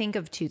 I think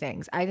of two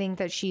things. I think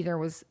that she either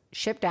was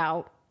shipped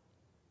out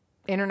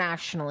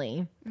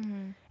internationally.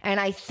 Mm-hmm. And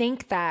I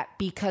think that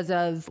because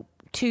of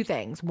two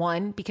things.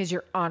 One, because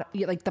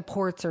like the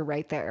ports are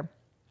right there.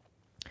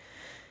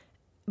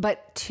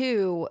 But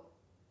two,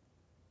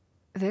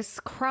 this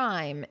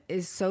crime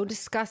is so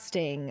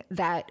disgusting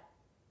that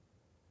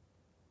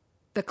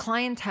the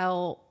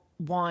clientele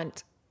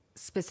want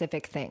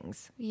specific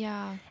things.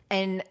 Yeah.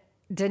 And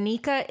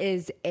Danica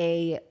is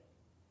a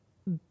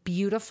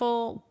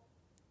beautiful,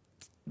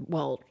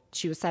 well,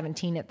 she was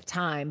 17 at the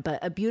time, but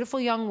a beautiful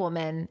young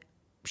woman.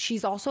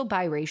 She's also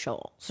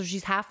biracial. So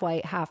she's half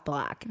white, half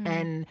black. Mm.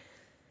 And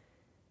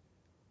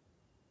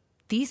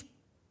these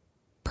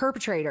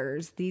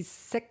perpetrators, these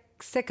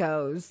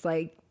sickos,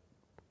 like,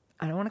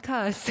 I don't want to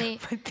cuss,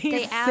 but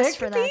these ask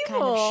for that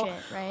kind of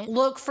shit, right?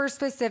 Look for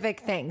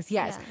specific things.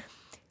 Yes.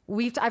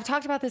 Yeah. I've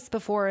talked about this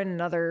before in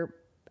another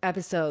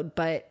episode,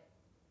 but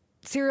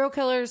serial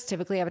killers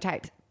typically have a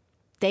type.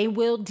 They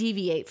will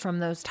deviate from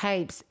those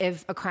types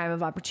if a crime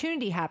of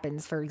opportunity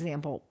happens. For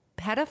example,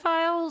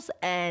 pedophiles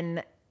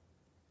and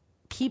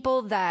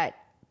people that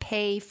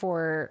pay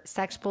for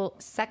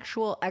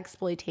sexual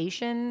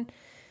exploitation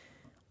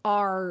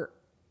are,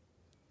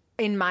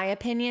 in my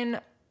opinion,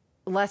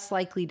 less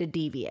likely to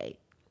deviate,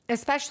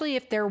 especially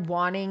if they're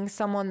wanting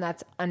someone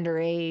that's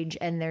underage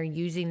and they're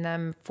using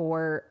them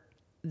for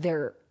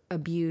their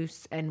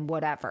abuse and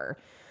whatever.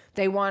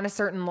 They want a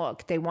certain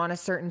look. They want a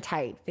certain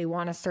type. They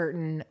want a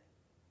certain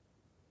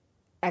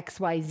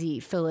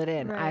XYZ, fill it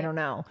in. Right. I don't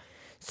know.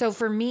 So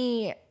for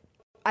me,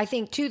 I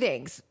think two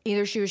things.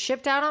 Either she was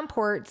shipped out on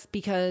ports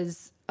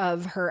because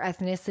of her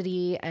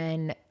ethnicity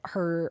and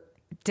her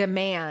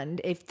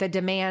demand, if the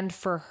demand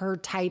for her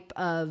type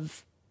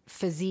of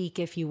physique,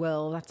 if you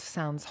will, that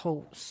sounds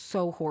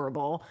so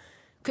horrible,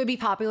 could be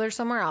popular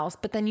somewhere else.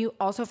 But then you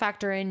also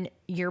factor in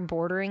you're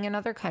bordering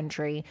another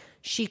country.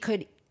 She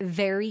could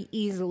very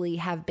easily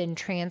have been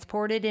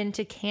transported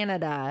into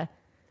Canada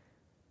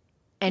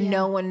and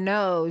no one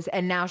knows.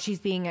 And now she's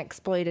being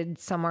exploited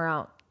somewhere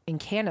out in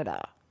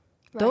Canada.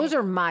 Right. Those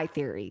are my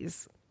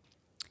theories.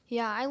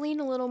 Yeah, I lean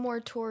a little more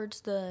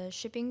towards the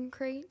shipping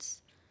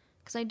crates.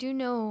 Because I do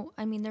know,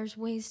 there's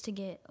ways to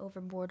get over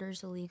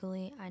borders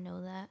illegally. I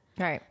know that.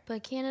 Right.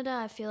 But Canada,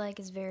 I feel like,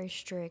 is very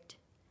strict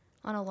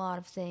on a lot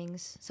of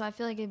things. So I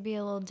feel like it'd be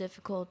a little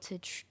difficult to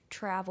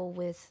travel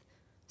with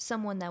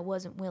someone that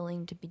wasn't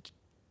willing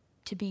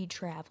to be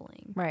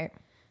traveling. Right.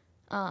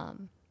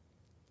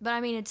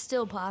 But it's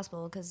still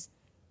possible because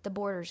the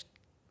border's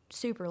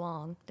super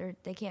long.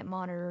 They can't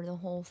monitor the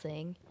whole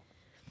thing.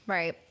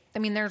 Right.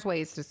 There's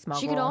ways to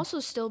smuggle. She could also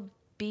still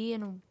be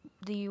in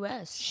the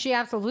U.S. She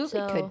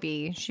absolutely could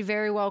be. She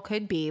very well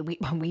could be. We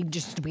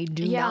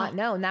do not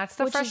know. And that's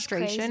the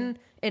frustration.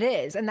 It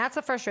is. And that's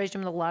the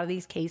frustration with a lot of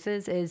these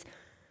cases is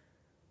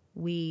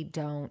we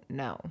don't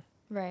know.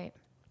 Right.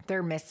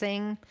 They're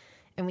missing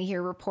and we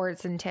hear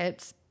reports and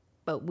tips,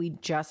 but we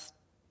just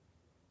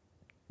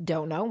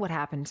don't know what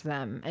happened to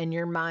them. And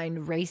your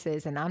mind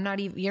races and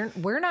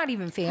we're not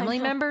even family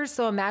members.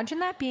 So imagine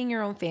that being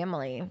your own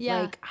family.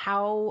 Yeah. Like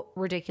how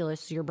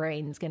ridiculous your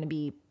brain's going to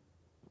be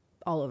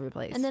all over the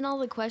place. And then all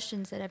the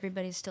questions that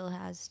everybody still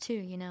has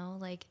too,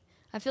 like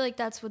I feel like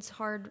that's what's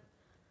hard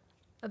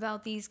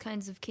about these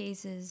kinds of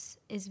cases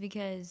is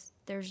because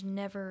there's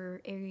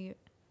never a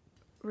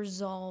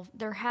resolve.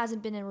 There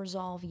hasn't been a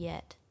resolve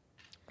yet.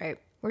 Right.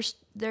 We're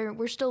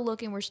still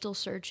looking, we're still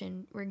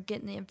searching, we're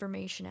getting the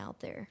information out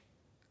there.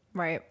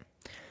 Right.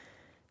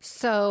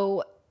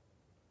 So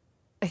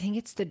I think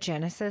it's the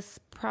Genesis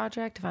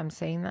Project, if I'm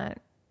saying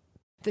that.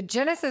 The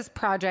Genesis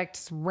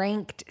Project's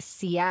ranked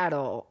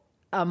Seattle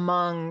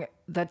among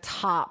the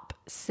top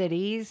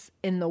cities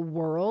in the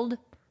world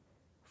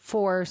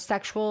for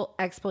sexual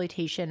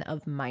exploitation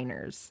of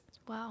minors.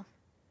 Wow.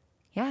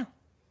 Yeah.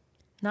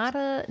 Not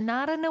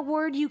an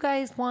award you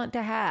guys want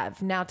to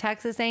have. Now,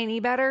 Texas ain't any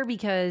better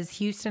because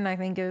Houston, I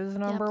think, is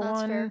number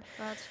one fair.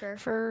 That's fair.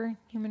 for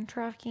human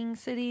trafficking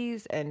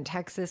cities. And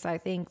Texas, I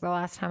think the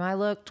last time I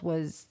looked,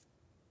 was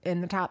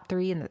in the top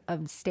 3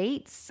 of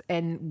states.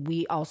 And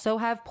we also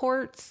have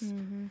ports.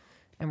 Mm-hmm.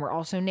 And we're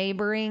also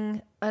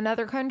neighboring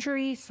another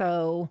country.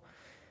 So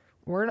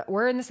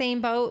we're in the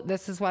same boat.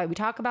 This is why we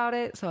talk about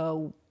it.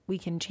 So we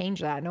can change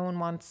that. No one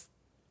wants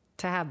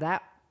to have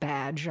that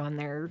badge on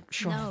their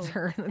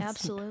shoulder. No,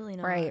 absolutely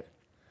not. Right.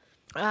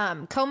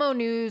 Como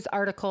News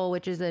article,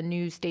 which is a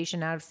news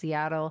station out of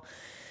Seattle,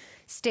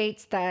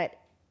 states that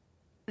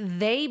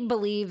they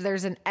believe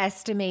there's an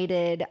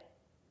estimated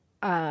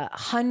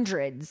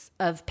hundreds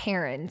of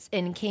parents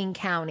in King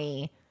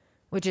County,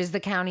 which is the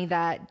county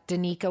that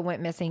Danica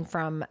went missing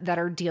from, that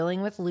are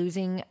dealing with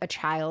losing a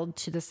child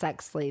to the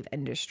sex slave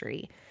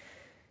industry.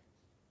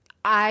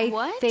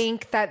 I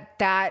think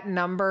that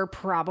number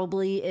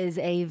probably is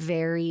a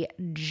very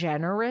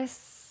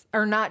generous,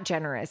 or not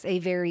generous, a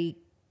very,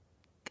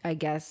 I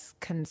guess,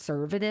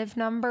 conservative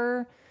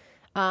number.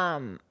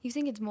 You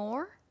think it's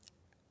more?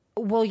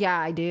 Well, yeah,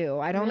 I do.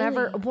 I don't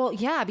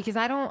because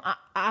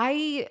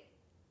I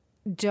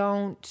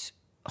don't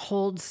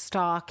hold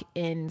stock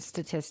in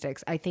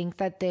statistics. I think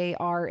that they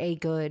are a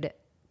good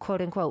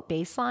quote unquote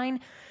baseline.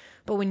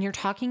 But when you're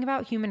talking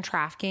about human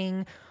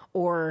trafficking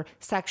or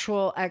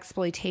sexual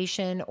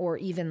exploitation or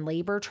even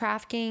labor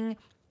trafficking,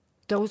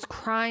 those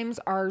crimes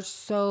are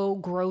so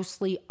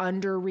grossly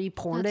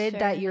underreported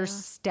that your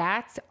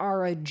stats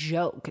are a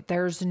joke.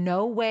 There's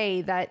no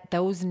way that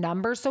those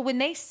numbers. So when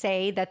they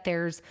say that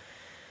there's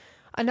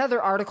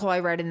another article I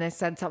read in this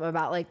said something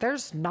about like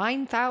there's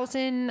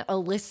 9,000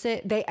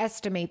 illicit, they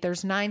estimate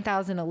there's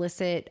 9,000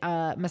 illicit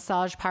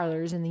massage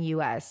parlors in the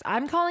US.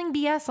 I'm calling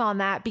BS on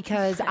that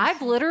because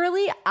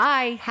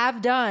I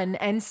have done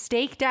and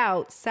staked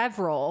out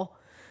several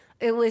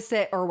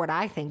illicit, or what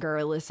I think are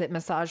illicit,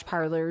 massage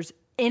parlors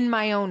in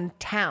my own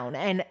town.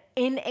 And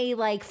in a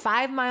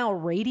 5-mile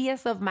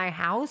radius of my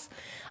house,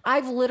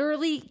 I've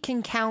literally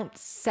can count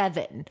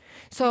 7.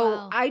 So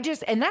wow.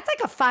 And that's like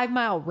a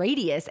 5-mile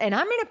radius. And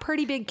I'm in a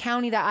pretty big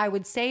county that I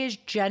would say is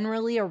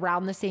generally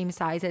around the same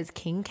size as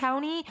King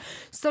County.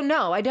 So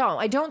no, I don't.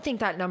 I don't think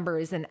that number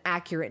is an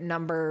accurate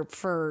number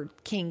for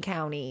King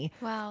County.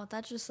 Wow,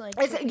 that's just like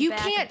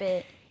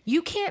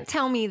you can't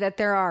tell me that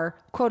there are,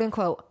 quote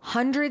unquote,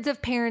 hundreds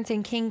of parents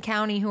in King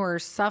County who are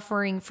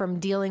suffering from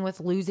dealing with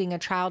losing a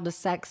child to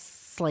sex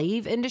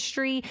slave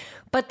industry,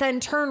 but then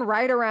turn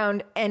right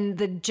around and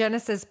the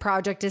Genesis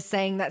Project is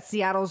saying that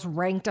Seattle's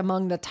ranked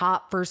among the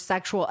top for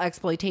sexual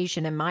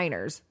exploitation in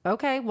minors.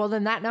 Okay, well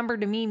then that number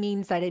to me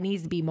means that it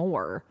needs to be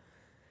more.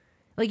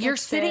 Like that's you're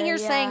sitting here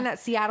saying that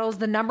Seattle's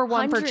the number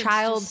one for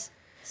child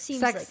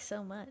seems sex. Like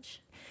so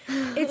much.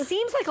 It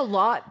seems like a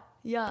lot.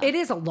 Yeah. It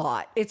is a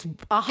lot. It's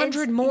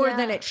 100 more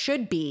than it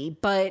should be,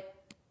 but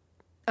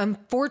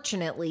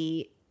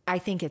unfortunately, I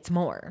think it's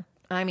more.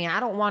 I mean, I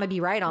don't want to be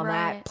right on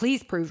that.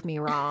 Please prove me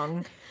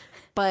wrong.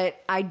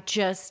 But I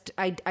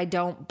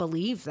don't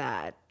believe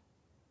that.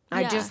 Yeah.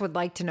 I just would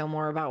like to know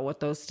more about what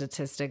those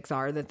statistics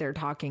are that they're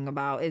talking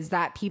about. Is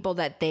that people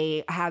that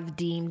they have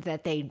deemed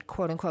that they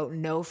quote unquote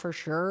know for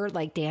sure?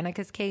 Like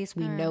Danica's case,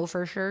 we know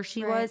for sure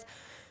she was.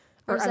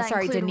 Or I'm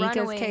sorry,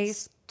 Danica's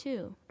case.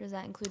 Too. Does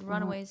that include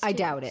runaways? I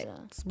doubt it.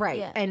 So, right.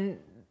 Yeah. And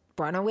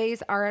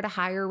runaways are at a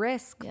higher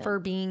risk for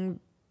being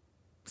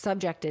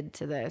subjected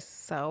to this.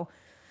 So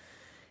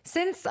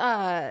since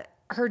her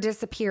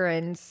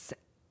disappearance,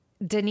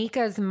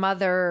 Danica's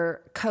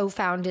mother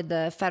co-founded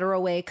the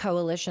Federal Way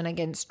Coalition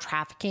Against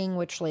Trafficking,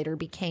 which later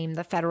became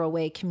the Federal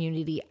Way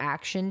Community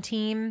Action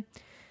Team.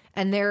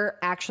 And they're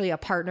actually a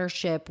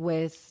partnership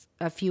with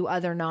a few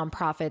other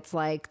nonprofits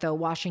like the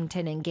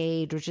Washington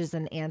Engage, which is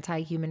an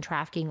anti-human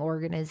trafficking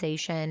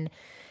organization,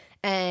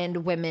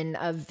 and Women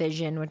of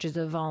Vision, which is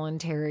a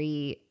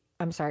volunteer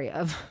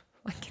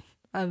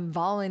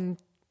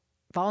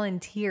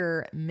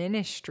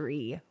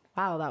ministry.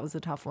 Wow, that was a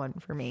tough one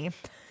for me.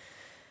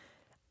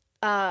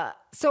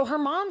 So her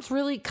mom's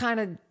really kind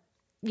of,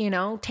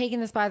 taking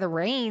this by the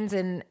reins.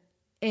 And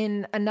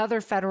in another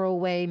Federal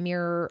Way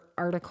Mirror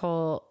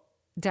article,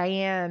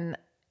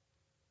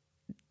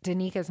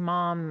 Danica's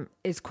mom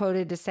is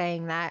quoted as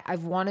saying that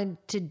I've wanted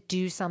to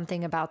do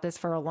something about this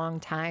for a long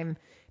time.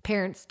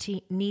 Parents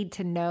need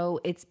to know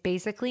it's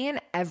basically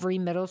in every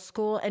middle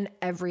school and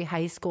every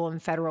high school in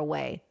Federal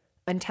Way.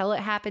 Until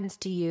it happens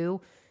to you,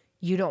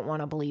 you don't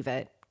want to believe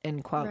it,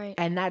 end quote. Right.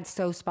 And that's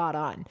so spot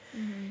on.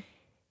 Mm-hmm.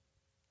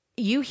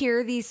 You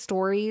hear these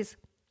stories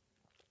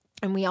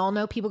and we all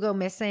know people go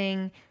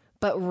missing,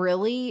 but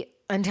really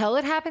until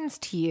it happens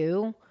to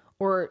you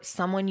or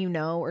someone you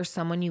know or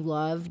someone you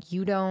love,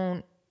 you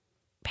don't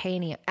pay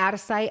any, out of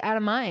sight, out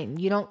of mind.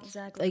 You don't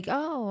like,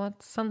 oh,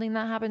 it's something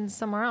that happens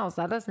somewhere else.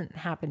 That doesn't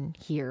happen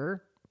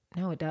here.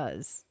 No, it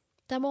does.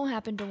 That won't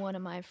happen to one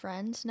of my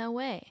friends. No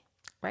way.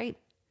 Right.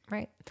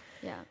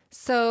 Yeah.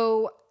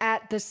 So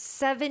at the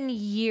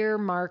 7-year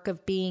mark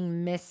of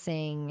being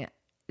missing,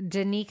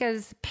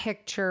 Danica's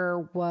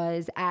picture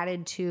was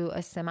added to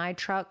a semi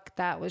truck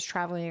that was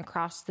traveling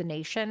across the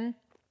nation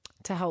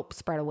to help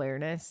spread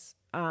awareness,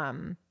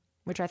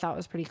 which I thought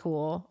was pretty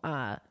cool.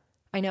 I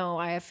know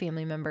I have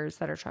family members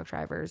that are truck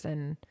drivers,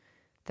 and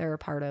they're a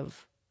part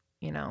of,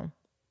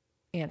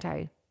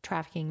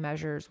 anti-trafficking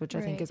measures, which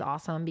I think is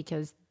awesome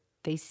because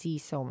they see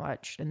so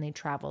much and they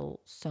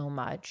travel so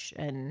much,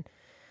 and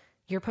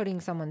you're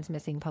putting someone's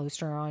missing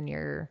poster on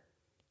your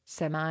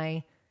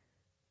semi.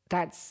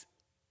 That's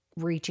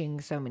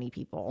reaching so many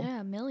people.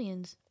 Yeah,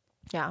 millions.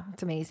 Yeah,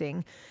 it's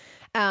amazing.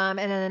 And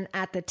then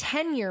at the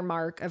 10-year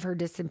mark of her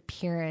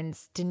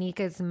disappearance,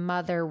 Danica's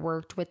mother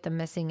worked with the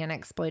Missing and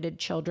Exploited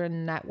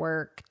Children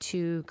Network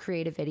to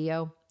create a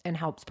video and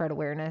help spread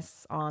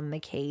awareness on the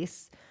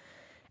case.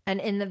 And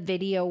in the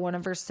video, one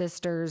of her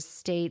sisters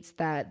states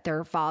that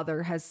their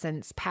father has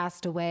since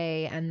passed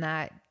away and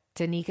that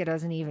Danica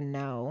doesn't even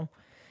know.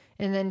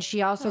 And then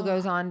she also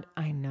goes on,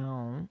 I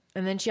know.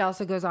 And then she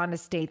also goes on to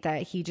state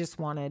that he just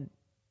wanted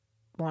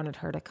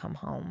her to come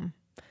home.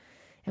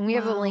 And we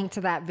have a link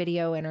to that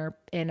video in our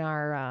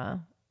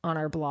on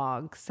our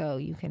blog, so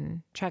you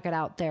can check it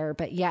out there.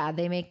 But yeah,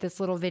 they make this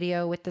little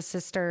video with the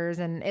sisters,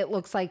 and it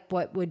looks like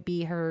what would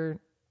be her,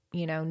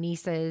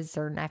 nieces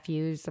or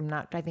nephews.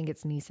 I think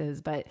it's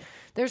nieces, but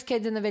there's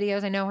kids in the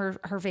videos. I know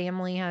her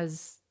family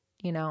has,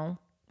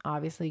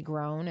 obviously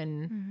grown,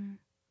 and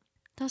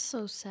That's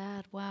so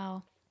sad.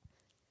 Wow.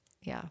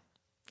 Yeah,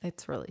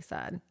 it's really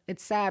sad.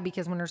 It's sad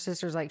because when her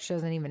sister's like, she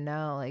doesn't even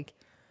know, like,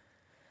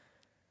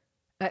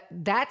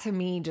 that to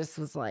me just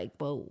was like,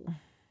 whoa.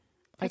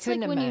 It's I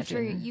couldn't like when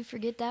imagine. you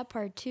forget that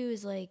part too,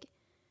 is like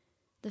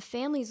the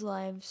family's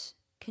lives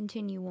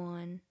continue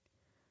on,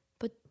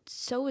 but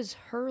so is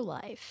her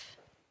life.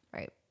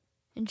 Right.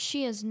 And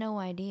she has no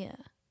idea.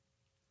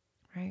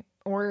 Right.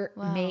 Or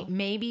Wow.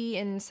 maybe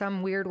in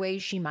some weird way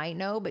she might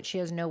know, but she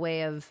has no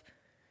way of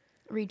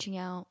Reaching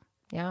out.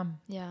 Yeah.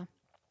 Yeah.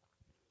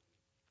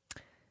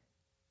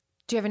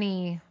 Do you have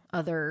any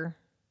other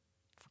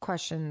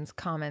questions,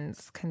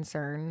 comments,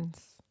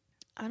 concerns?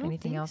 I don't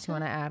Anything think else so. you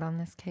want to add on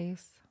this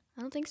case?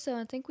 I don't think so.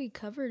 I think we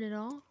covered it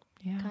all.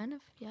 Yeah. Kind of.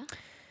 Yeah.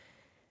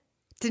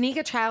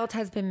 Danica Childs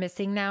has been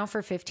missing now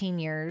for 15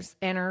 years,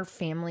 and her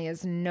family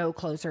is no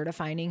closer to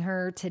finding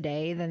her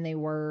today than they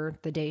were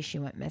the day she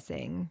went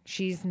missing.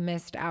 She's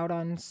missed out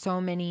on so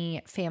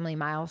many family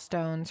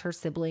milestones, her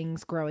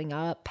siblings growing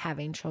up,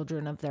 having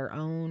children of their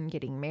own,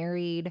 getting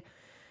married.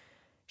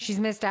 She's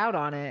missed out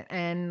on it.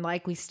 And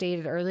like we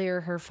stated earlier,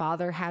 her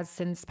father has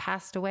since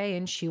passed away,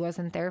 and she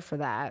wasn't there for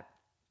that.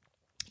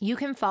 You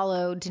can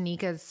follow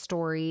Danica's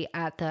story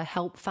at the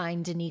Help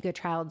Find Danica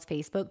Childs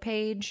Facebook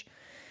page.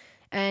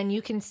 And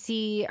you can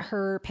see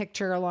her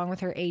picture along with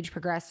her age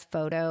progressed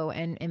photo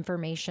and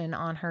information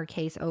on her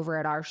case over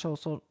at our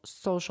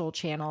social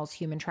channels,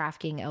 Human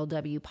Trafficking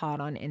LW Pod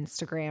on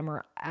Instagram,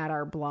 or at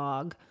our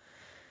blog.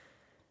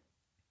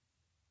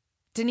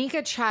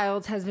 Danica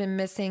Childs has been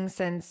missing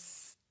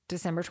since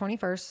December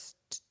 21st,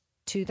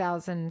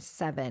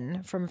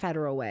 2007 from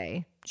Federal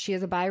Way. She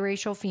is a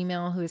biracial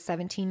female who is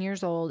 17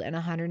 years old and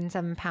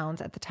 107 pounds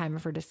at the time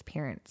of her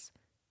disappearance.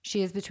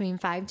 She is between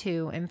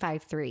 5'2" and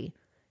 5'3".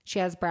 She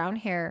has brown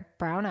hair,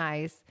 brown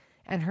eyes,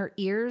 and her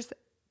ears,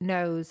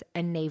 nose,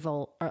 and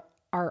navel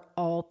are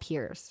all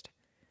pierced.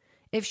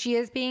 If she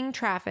is being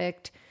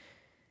trafficked,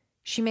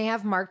 she may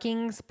have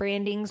markings,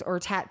 brandings, or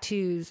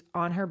tattoos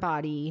on her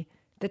body.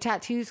 The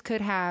tattoos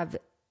could have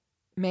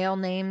male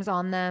names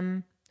on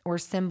them or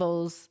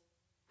symbols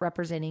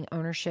representing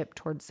ownership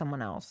towards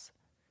someone else.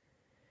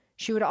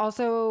 She would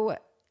also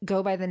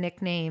go by the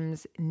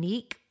nicknames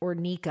Neek or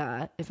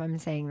Nika, if I'm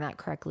saying that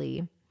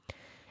correctly.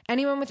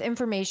 Anyone with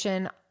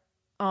information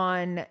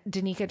on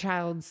Danica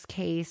Childs'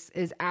 case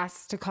is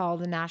asked to call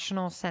the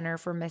National Center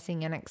for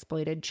Missing and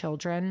Exploited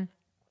Children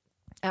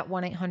at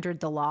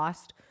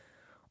 1-800-THE-LOST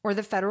or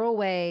the Federal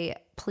Way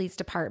Police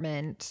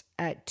Department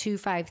at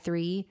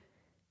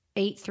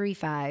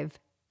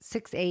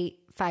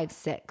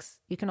 253-835-6856.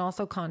 You can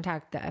also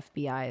contact the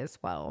FBI as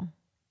well.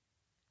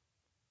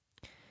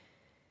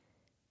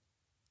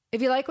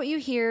 If you like what you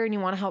hear and you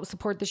want to help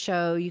support the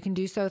show, you can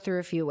do so through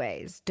a few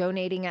ways.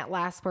 Donating at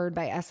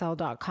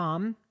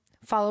lastwordbysl.com.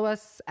 Follow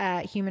us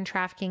at Human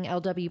Trafficking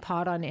LW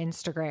Pod on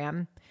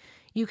Instagram.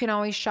 You can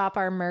always shop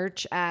our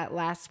merch at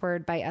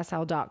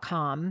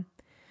lastwordbysl.com.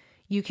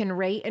 You can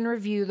rate and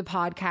review the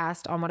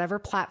podcast on whatever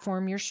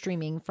platform you're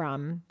streaming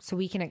from so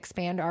we can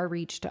expand our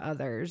reach to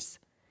others.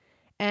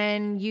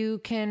 And you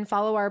can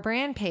follow our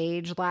brand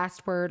page,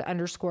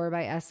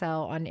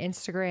 lastword_by_SL on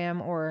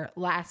Instagram or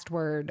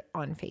lastword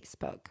on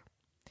Facebook.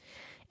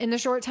 In the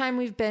short time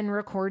we've been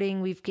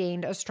recording, we've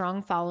gained a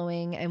strong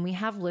following and we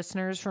have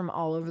listeners from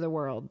all over the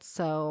world.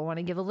 So I want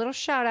to give a little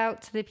shout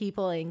out to the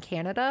people in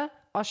Canada,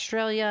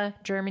 Australia,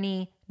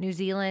 Germany, New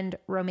Zealand,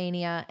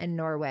 Romania, and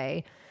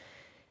Norway.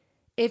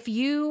 If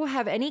you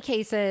have any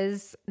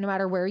cases, no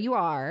matter where you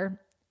are,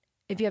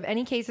 if you have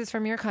any cases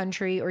from your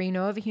country or you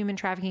know of a human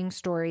trafficking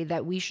story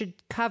that we should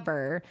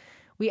cover,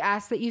 we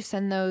ask that you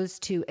send those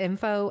to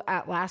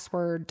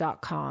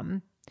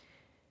info@lastword.com.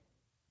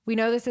 We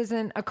know this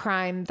isn't a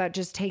crime that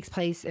just takes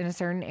place in a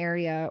certain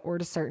area or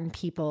to certain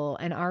people,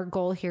 and our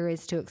goal here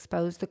is to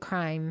expose the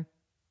crime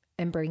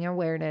and bring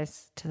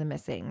awareness to the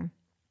missing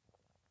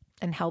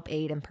and help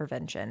aid in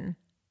prevention.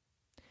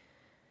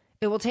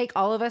 It will take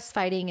all of us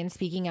fighting and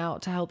speaking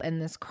out to help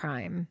end this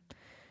crime.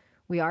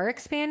 We are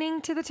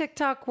expanding to the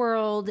TikTok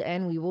world,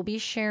 and we will be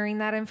sharing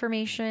that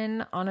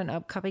information on an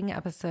upcoming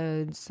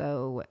episode,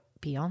 so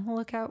be on the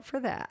lookout for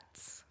that.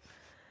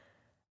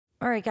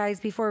 All right, guys,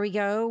 before we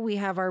go, we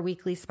have our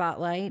weekly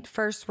spotlight.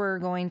 First, we're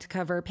going to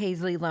cover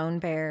Paisley Lone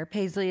Bear.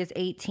 Paisley is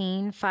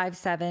 18,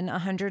 5'7",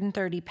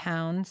 130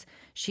 pounds.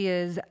 She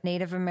is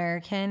Native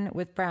American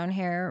with brown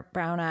hair,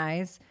 brown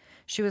eyes.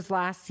 She was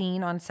last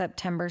seen on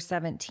September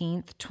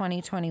 17th,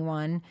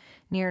 2021,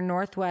 near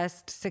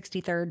Northwest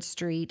 63rd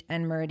Street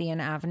and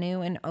Meridian Avenue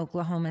in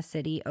Oklahoma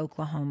City,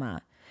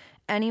 Oklahoma.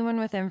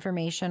 Anyone with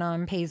information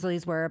on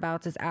Paisley's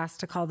whereabouts is asked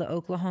to call the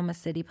Oklahoma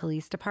City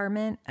Police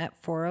Department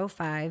at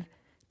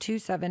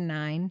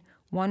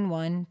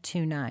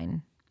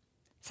 405-279-1129.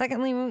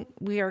 Secondly,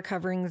 we are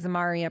covering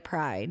Zamaria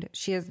Pride.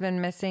 She has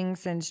been missing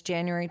since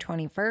January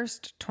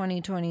 21st,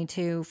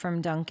 2022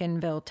 from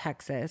Duncanville,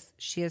 Texas.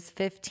 She is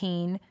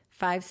 15,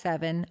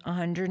 5'7",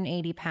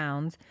 180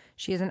 pounds.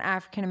 She is an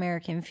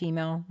African-American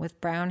female with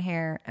brown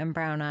hair and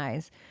brown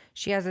eyes.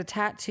 She has a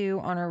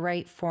tattoo on her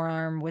right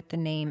forearm with the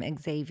name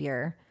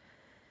Xavier.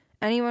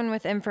 Anyone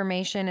with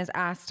information is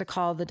asked to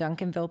call the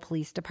Duncanville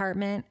Police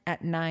Department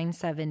at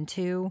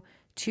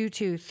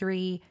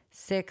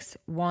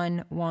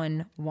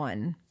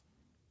 972-223-6111.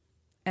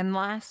 And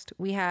last,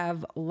 we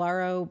have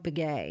Laro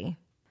Begay.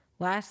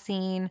 Last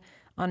seen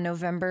on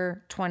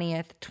November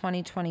 20th,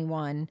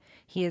 2021.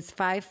 He is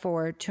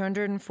 5'4",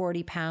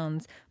 240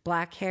 pounds,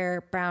 black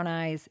hair, brown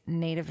eyes,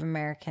 Native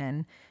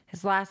American.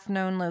 His last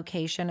known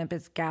location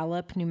is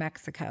Gallup, New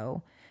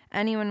Mexico.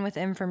 Anyone with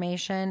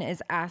information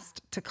is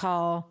asked to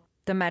call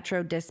the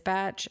Metro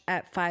Dispatch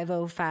at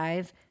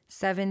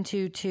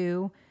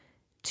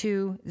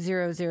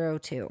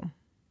 505-722-2002.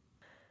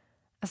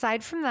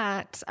 Aside from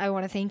that, I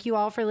want to thank you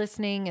all for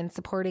listening and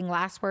supporting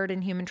Last Word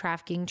in Human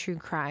Trafficking True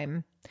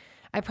Crime.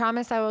 I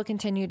promise I will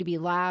continue to be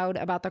loud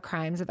about the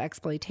crimes of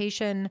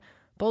exploitation,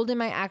 bold in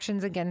my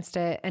actions against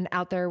it, and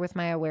out there with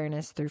my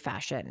awareness through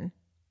fashion.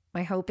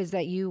 My hope is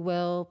that you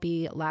will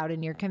be loud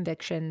in your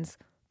convictions,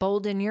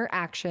 bold in your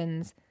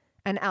actions,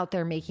 and out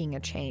there making a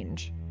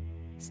change.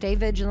 Stay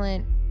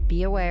vigilant,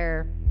 be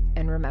aware,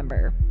 and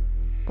remember,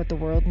 what the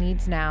world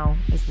needs now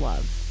is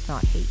love,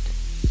 not hate.